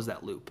want to close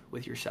that loop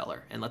with your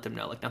seller and let them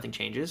know like nothing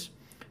changes.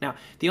 Now,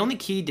 the only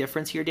key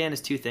difference here, Dan,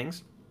 is 2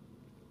 things.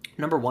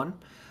 Number one,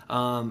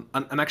 I'm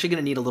actually going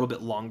to need a little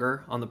bit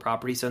longer on the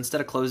property. So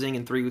instead of closing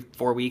in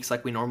 3-4 weeks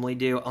like we normally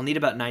do, I'll need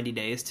about 90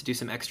 days to do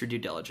some extra due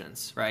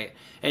diligence, right?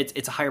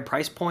 It's a higher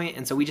price point,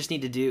 and so we just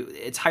need to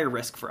it's higher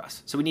risk for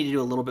us. So we need to do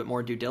a little bit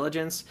more due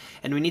diligence,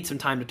 and we need some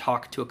time to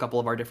talk to a couple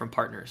of our different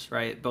partners,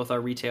 right? Both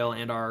our retail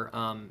and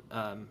our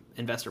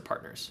investor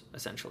partners,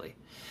 essentially.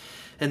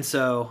 And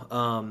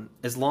so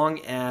as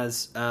long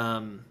as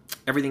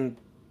everything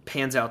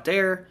pans out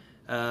there,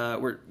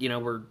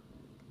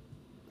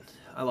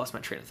 I lost my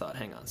train of thought.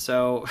 Hang on.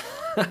 So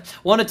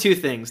one of 2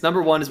 things. Number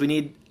one is we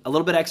need a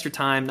little bit extra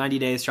time, 90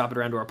 days, shop it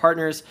around to our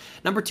partners.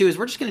 Number 2 is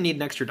we're just going to need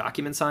an extra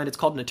document signed. It's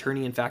called an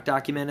attorney in fact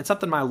document. It's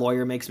something my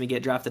lawyer makes me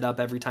get drafted up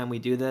every time we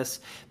do this.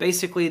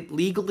 Basically,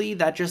 legally,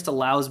 that just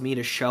allows me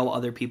to show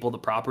other people the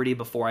property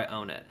before I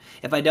own it.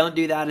 If I don't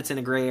do that, it's in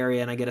a gray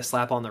area and I get a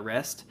slap on the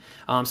wrist.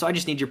 So I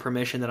just need your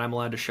permission that I'm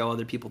allowed to show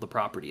other people the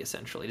property,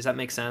 essentially. Does that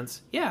make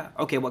sense? Yeah.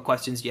 Okay, what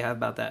questions do you have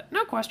about that?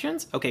 No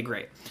questions? Okay,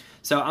 great.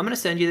 So I'm going to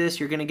send you this.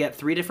 You're going to get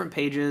 3 different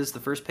pages. The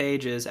first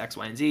page is X,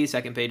 Y, and Z.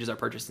 Second page is our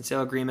purchase and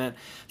sale agreement.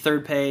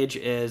 Third page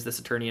is this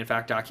attorney in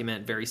fact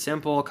document. Very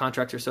simple.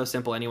 Contracts are so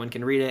simple anyone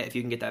can read it. If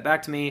you can get that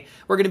back to me,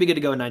 we're going to be good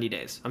to go in 90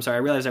 days. I'm sorry, I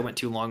realized I went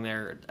too long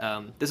there.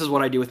 This is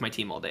what I do with my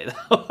team all day,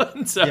 though.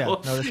 And so,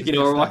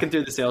 we're walking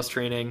through the sales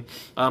training.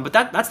 But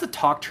that's the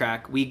talk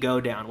track we go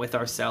down with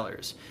our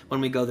sellers when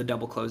we go the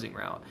double closing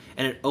route.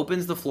 And it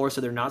opens the floor so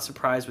they're not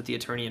surprised with the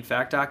attorney in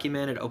fact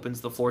document. It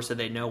opens the floor so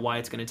they know why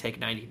it's going to take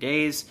 90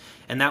 days.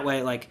 And that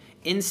way, like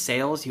in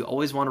sales, you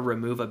always want to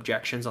remove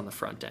objections on the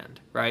front end,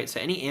 right? So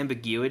any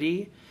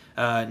ambiguity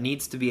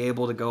needs to be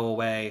able to go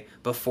away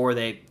before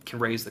they can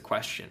raise the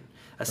question.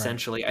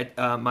 Essentially,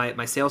 right.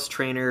 My sales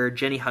trainer,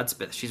 Jenny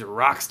Hudspeth, she's a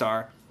rock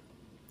star.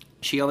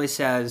 She always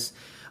says,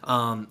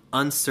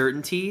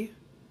 uncertainty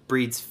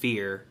breeds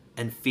fear,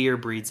 and fear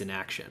breeds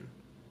inaction.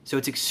 So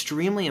it's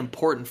extremely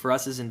important for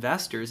us as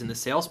investors in the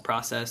sales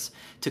process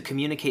to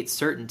communicate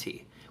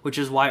certainty. Which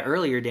is why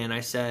earlier, Dan, I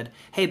said,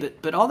 hey,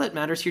 but all that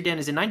matters here, Dan,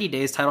 is in 90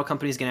 days, title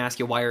company is going to ask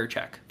you wire or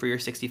check for your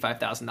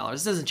 $65,000.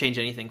 This doesn't change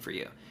anything for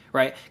you,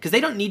 right? Because they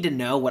don't need to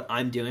know what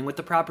I'm doing with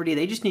the property.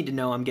 They just need to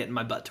know I'm getting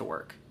my butt to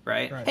work,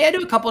 right? Right. Hey, I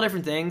do a couple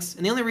different things,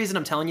 and the only reason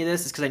I'm telling you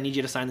this is because I need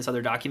you to sign this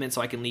other document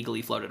so I can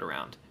legally float it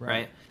around,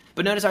 right?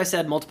 But notice I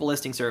said multiple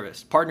listing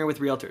service, partner with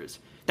realtors.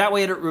 That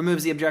way it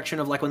removes the objection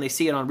of like when they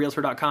see it on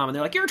realtor.com and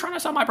they're like, you're trying to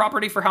sell my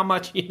property for how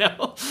much, you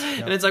know?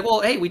 Yep. And it's like,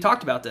 well, hey, we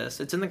talked about this.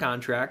 It's in the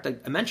contract.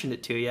 I mentioned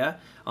it to you.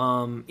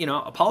 You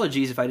know,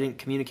 apologies if I didn't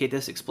communicate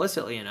this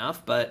explicitly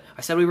enough, but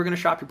I said we were going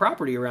to shop your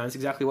property around. It's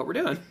exactly what we're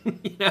doing,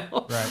 you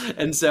know? Right.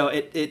 And so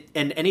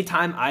and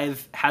anytime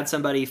I've had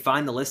somebody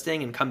find the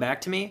listing and come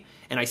back to me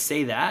and I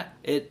say that,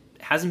 it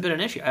hasn't been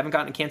an issue. I haven't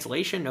gotten a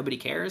cancellation. Nobody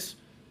cares.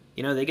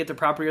 You know, they get their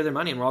property or their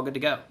money and we're all good to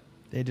go.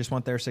 They just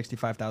want their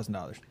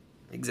 $65,000.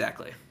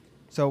 Exactly.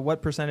 So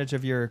what percentage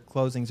of your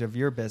closings of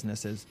your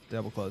business is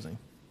double closing?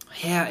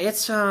 Yeah,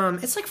 it's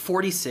like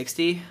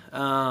 40-60.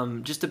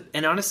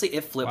 And honestly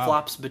it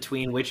flip-flops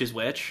between which is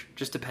which,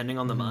 just depending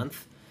on the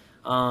month.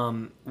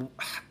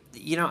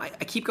 You know, I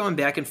keep going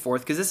back and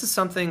forth because this is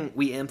something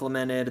we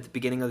implemented at the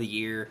beginning of the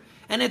year,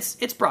 and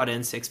it's brought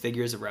in 6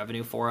 figures of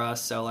revenue for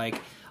us. So like,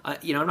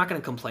 you know, I'm not going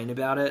to complain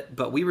about it,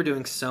 but we were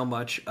doing so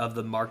much of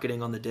the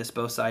marketing on the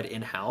dispo side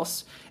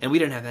in-house, and we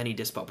didn't have any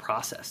dispo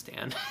process,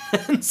 Dan.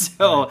 And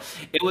so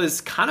it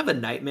was kind of a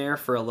nightmare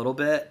for a little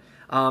bit.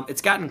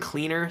 It's gotten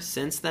cleaner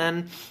since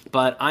then,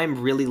 but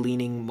I'm really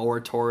leaning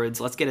more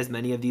towards let's get as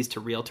many of these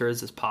to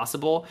realtors as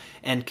possible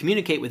and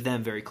communicate with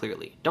them very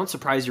clearly. Don't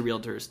surprise your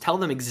realtors. Tell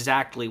them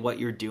exactly what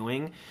you're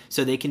doing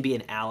so they can be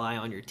an ally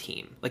on your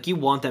team. Like you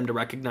want them to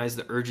recognize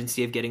the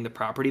urgency of getting the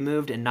property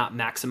moved and not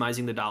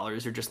maximizing the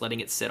dollars or just letting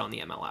it sit on the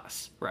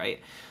MLS,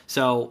 right?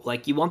 So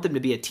like you want them to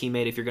be a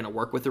teammate if you're going to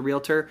work with a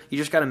realtor. You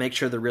just got to make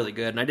sure they're really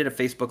good. And I did a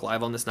Facebook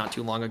Live on this not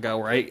too long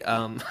ago, right?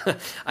 I'm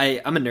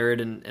a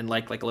nerd and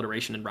like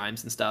alliteration and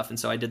rhymes and stuff. And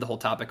so I did the whole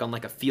topic on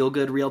like a feel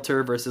good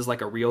realtor versus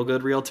like a real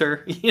good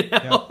realtor, you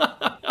know?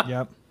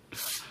 Yep.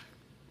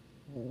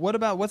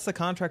 What's the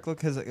contract look?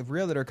 Because a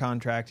realtor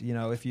contract, you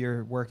know, if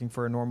you're working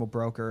for a normal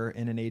broker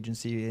in an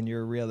agency and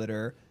you're a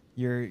realtor,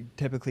 you're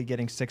typically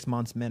getting 6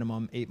 months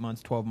minimum, 8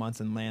 months, 12 months,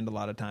 and land a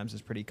lot of times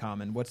is pretty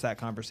common. What's that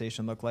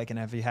conversation look like? And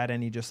have you had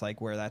any just like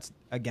where that's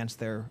against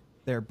their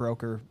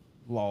broker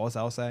laws,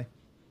 I'll say?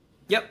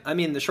 Yep. I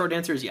mean, the short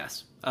answer is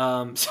yes.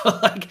 So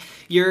like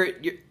you're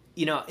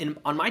you know,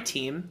 on my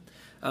team,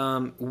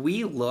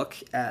 we look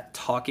at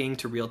talking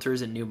to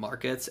realtors in new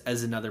markets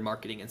as another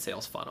marketing and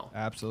sales funnel.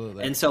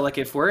 Absolutely. And so like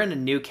if we're in a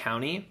new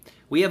county,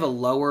 we have a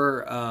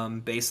lower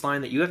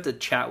baseline that you have to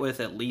chat with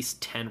at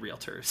least 10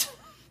 realtors,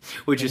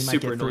 which is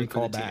super annoying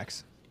for the team.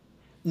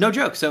 No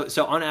joke.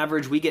 So on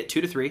average, we get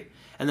 2 to 3.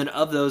 And then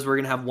of those, we're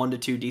going to have 1 to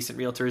 2 decent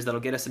realtors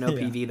that'll get us an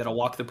OPV, that'll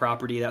walk the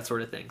property, that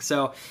sort of thing.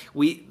 So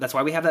that's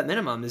why we have that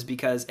minimum is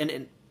because,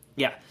 and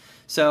yeah.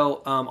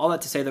 So all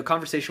that to say, the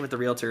conversation with the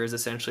realtor is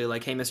essentially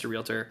like, hey, Mr.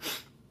 Realtor,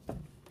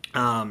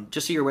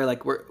 just so you're aware,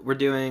 like we're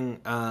doing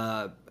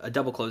a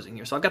double closing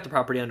here. So I've got the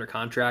property under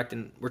contract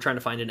and we're trying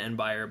to find an end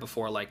buyer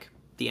before like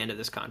the end of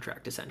this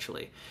contract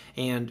essentially.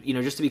 And, you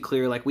know, just to be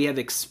clear, like we have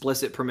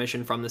explicit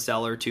permission from the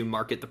seller to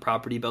market the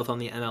property both on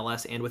the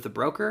MLS and with the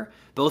broker,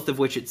 both of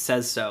which it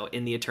says so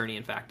in the attorney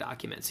in fact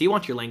document. So you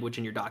want your language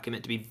in your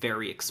document to be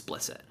very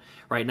explicit,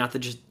 right? Not the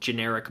just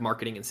generic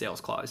marketing and sales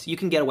clause. You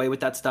can get away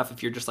with that stuff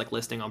if you're just like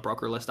listing on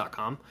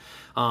brokerlist.com.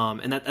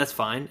 And that's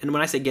fine. And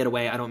when I say get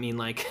away, I don't mean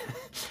like,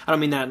 I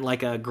don't mean that in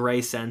like a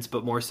gray sense,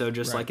 but more so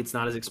just like it's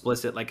not as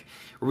explicit. Like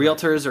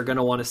realtors are going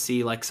to want to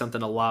see like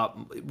something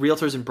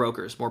realtors and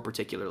brokers more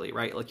particularly,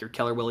 right? Like your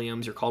Keller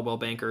Williams, your Caldwell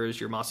Bankers,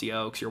 your Mossy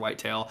Oaks, your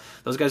Whitetail,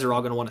 those guys are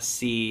all going to want to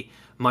see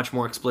much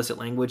more explicit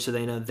language so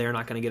they know they're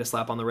not going to get a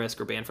slap on the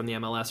wrist or banned from the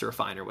MLS or a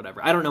fine or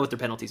whatever. I don't know what their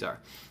penalties are.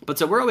 But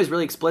so we're always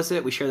really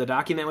explicit. We share the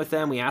document with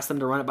them. We ask them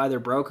to run it by their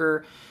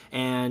broker.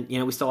 And, you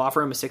know, we still offer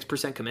them a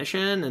 6%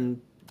 commission,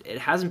 and it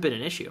hasn't been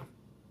an issue.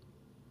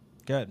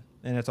 Good.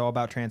 And it's all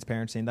about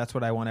transparency. And that's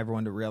what I want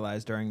everyone to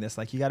realize during this.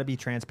 Like, you got to be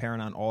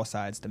transparent on all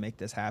sides to make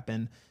this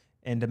happen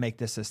and to make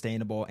this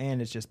sustainable.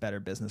 And it's just better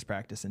business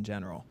practice in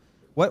general.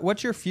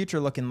 What's your future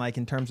looking like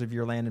in terms of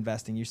your land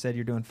investing? You said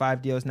you're doing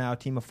 5 deals now, a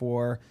team of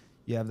 4.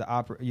 You have the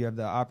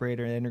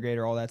operator and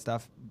integrator, all that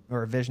stuff,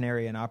 or a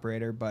visionary and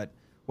operator. But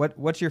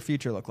what's your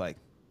future look like?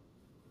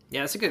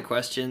 Yeah, that's a good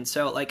question.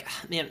 So, like,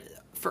 man,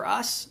 for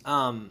us,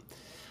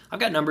 I've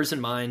got numbers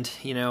in mind,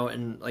 you know,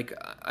 and like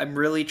I'm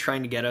really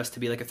trying to get us to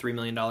be like a $3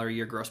 million a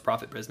year gross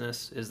profit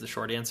business is the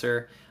short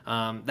answer.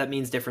 That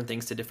means different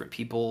things to different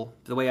people.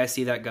 The way I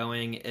see that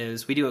going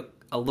is we do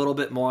a little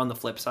bit more on the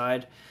flip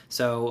side.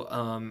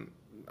 So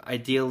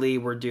ideally,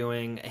 we're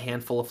doing a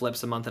handful of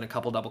flips a month and a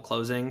couple double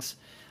closings.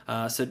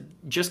 So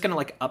just going to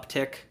like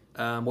uptick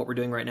what we're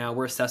doing right now.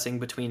 We're assessing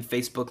between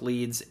Facebook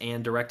leads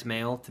and direct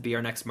mail to be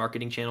our next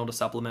marketing channel to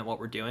supplement what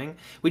we're doing.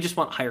 We just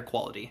want higher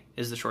quality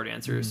is the short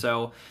answer. Mm-hmm.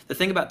 So the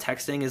thing about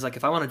texting is like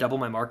if I want to double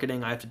my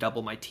marketing, I have to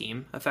double my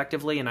team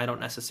effectively, and I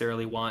don't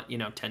necessarily want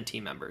 10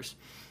 team members.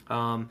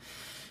 And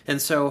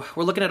so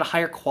we're looking at a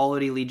higher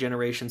quality lead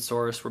generation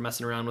source. We're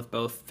messing around with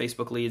both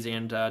Facebook leads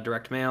and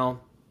direct mail.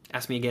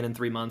 Ask me again in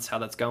 3 months how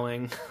that's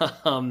going.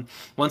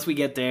 Once we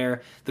get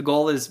there, the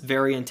goal is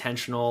very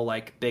intentional,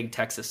 like big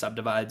Texas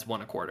subdivides,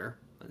 one a quarter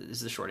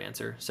is the short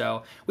answer.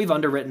 So we've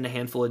underwritten a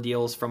handful of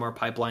deals from our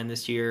pipeline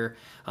this year.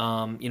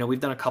 We've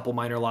done a couple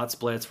minor lot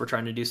splits. We're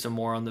trying to do some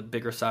more on the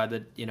bigger side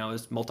that,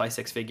 is multi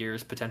 6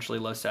 figures, potentially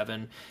low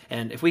 7.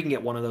 And if we can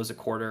get one of those a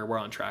quarter, we're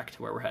on track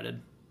to where we're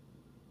headed.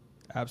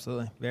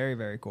 Absolutely. Very,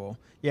 very cool.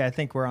 Yeah, I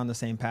think we're on the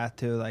same path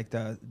too. Like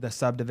the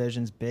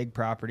subdivisions, big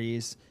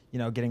properties,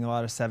 getting a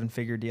lot of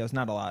 7-figure deals.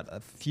 Not a lot,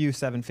 a few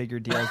 7-figure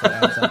deals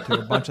that adds up to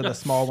a bunch of the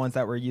small ones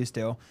that we're used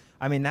to.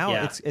 I mean,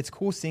 now it's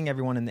cool seeing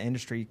everyone in the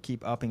industry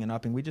keep upping and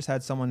upping. We just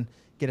had someone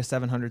get a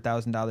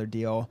 $700,000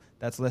 deal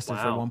that's listed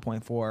for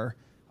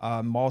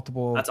 1.4.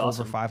 Multiple that's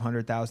awesome. Over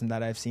 500,000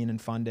 that I've seen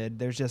and funded.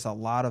 There's just a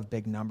lot of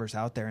big numbers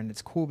out there, and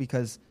it's cool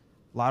because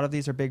a lot of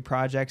these are big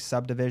projects,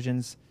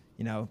 subdivisions.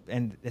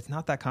 And it's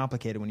not that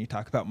complicated when you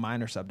talk about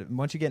minor subdivisions.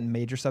 Once you get in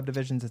major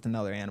subdivisions, it's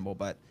another animal,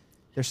 but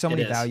there's so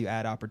many value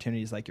add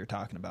opportunities like you're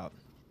talking about.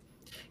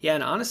 Yeah.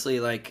 And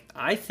honestly,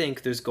 I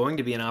think there's going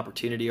to be an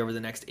opportunity over the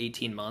next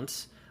 18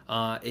 months.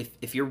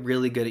 If you're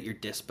really good at your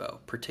dispo,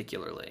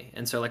 particularly.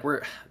 And so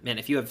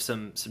if you have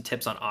some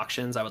tips on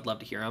auctions, I would love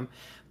to hear them.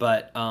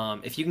 But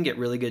if you can get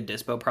really good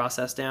dispo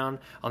process down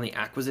on the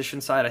acquisition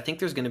side, I think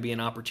there's going to be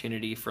an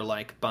opportunity for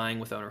buying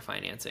with owner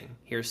financing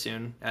here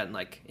soon and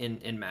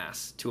in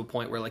mass, to a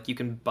point where you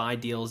can buy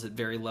deals at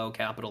very low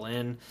capital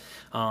in,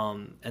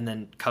 and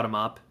then cut them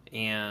up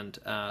and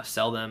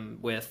sell them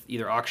with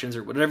either auctions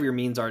or whatever your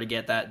means are to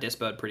get that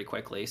dispoed pretty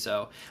quickly.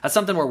 So that's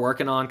something we're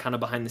working on kind of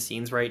behind the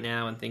scenes right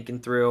now and thinking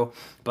through.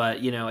 But,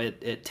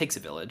 it takes a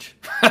village,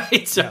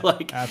 right? So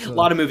a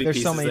lot of moving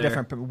pieces. There's so many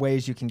different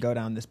ways you can go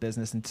down this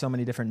business and so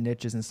many different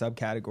niches and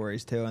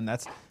subcategories too. And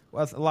that's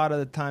a lot of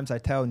the times I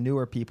tell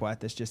newer people at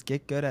this, just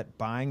get good at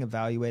buying,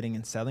 evaluating,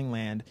 and selling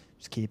land.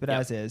 Just keep it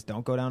as is.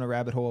 Don't go down a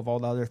rabbit hole of all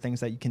the other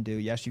things that you can do.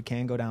 Yes, you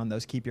can go down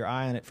those. Keep your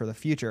eye on it for the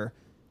future.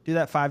 Do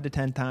that 5 to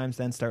 10 times,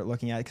 then start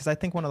looking at it. Because I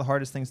think one of the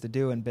hardest things to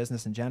do in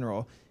business in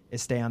general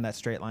is stay on that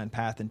straight line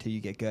path until you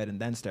get good, and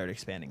then start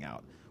expanding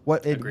out.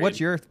 What's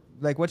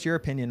your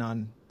opinion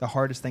on the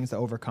hardest things to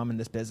overcome in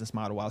this business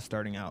model while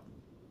starting out?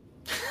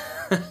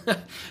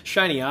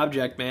 Shiny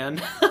object, man.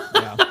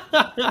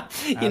 Yeah.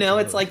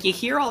 It's you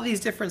hear all these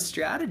different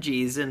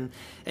strategies and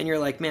you're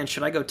like, man,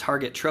 should I go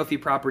target trophy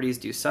properties,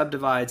 do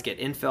subdivides, get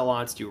infill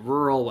lots, do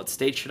rural? What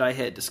state should I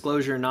hit?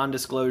 Disclosure,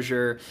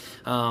 non-disclosure?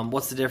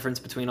 What's the difference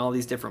between all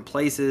these different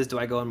places? Do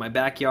I go in my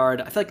backyard?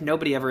 I feel like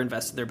nobody ever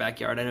invests in their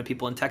backyard. I know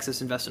people in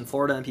Texas invest in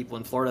Florida and people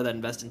in Florida that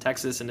invest in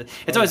Texas. And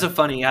it's always so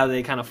funny how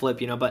they kind of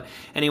flip, But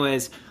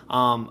anyways,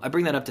 I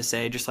bring that up to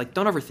say, just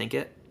don't overthink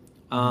it.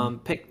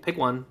 Pick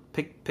one,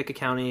 pick a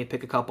county,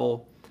 pick a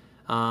couple.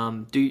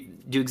 Do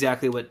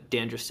exactly what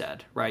Dan just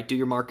said, right? Do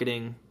your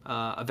marketing,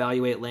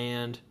 evaluate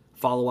land,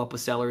 follow up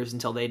with sellers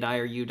until they die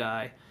or you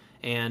die,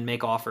 and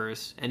make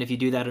offers. And if you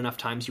do that enough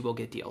times, you will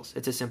get deals.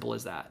 It's as simple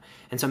as that.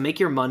 And so make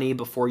your money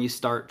before you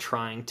start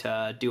trying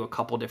to do a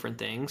couple different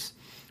things,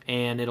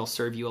 and it'll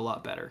serve you a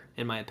lot better,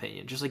 in my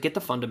opinion. Just get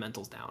the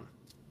fundamentals down.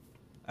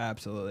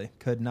 Absolutely.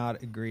 Could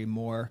not agree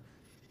more.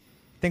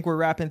 I think we're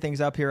wrapping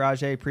things up here,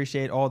 Ajay.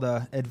 Appreciate all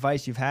the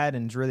advice you've had,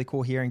 and it's really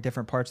cool hearing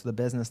different parts of the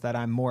business that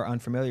I'm more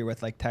unfamiliar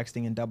with, like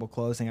texting and double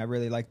closing. I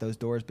really like those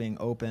doors being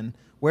open.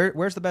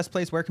 Where's the best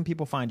place? Where can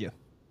people find you?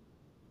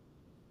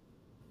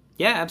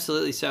 Yeah,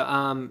 absolutely.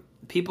 So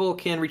people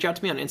can reach out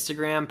to me on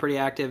Instagram. Pretty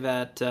active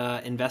at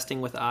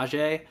Investing with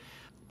Ajay.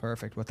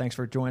 Perfect. Well, thanks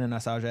for joining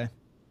us, Ajay.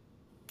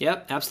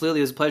 Yep, absolutely.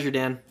 It was a pleasure,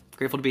 Dan.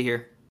 Grateful to be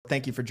here.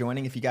 Thank you for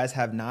joining. If you guys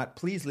have not,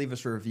 please leave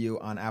us a review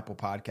on Apple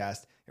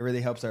Podcast. It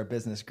really helps our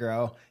business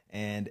grow,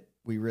 and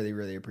we really,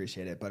 really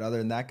appreciate it. But other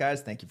than that,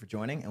 guys, thank you for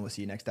joining, and we'll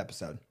see you next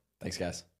episode. Thanks, guys.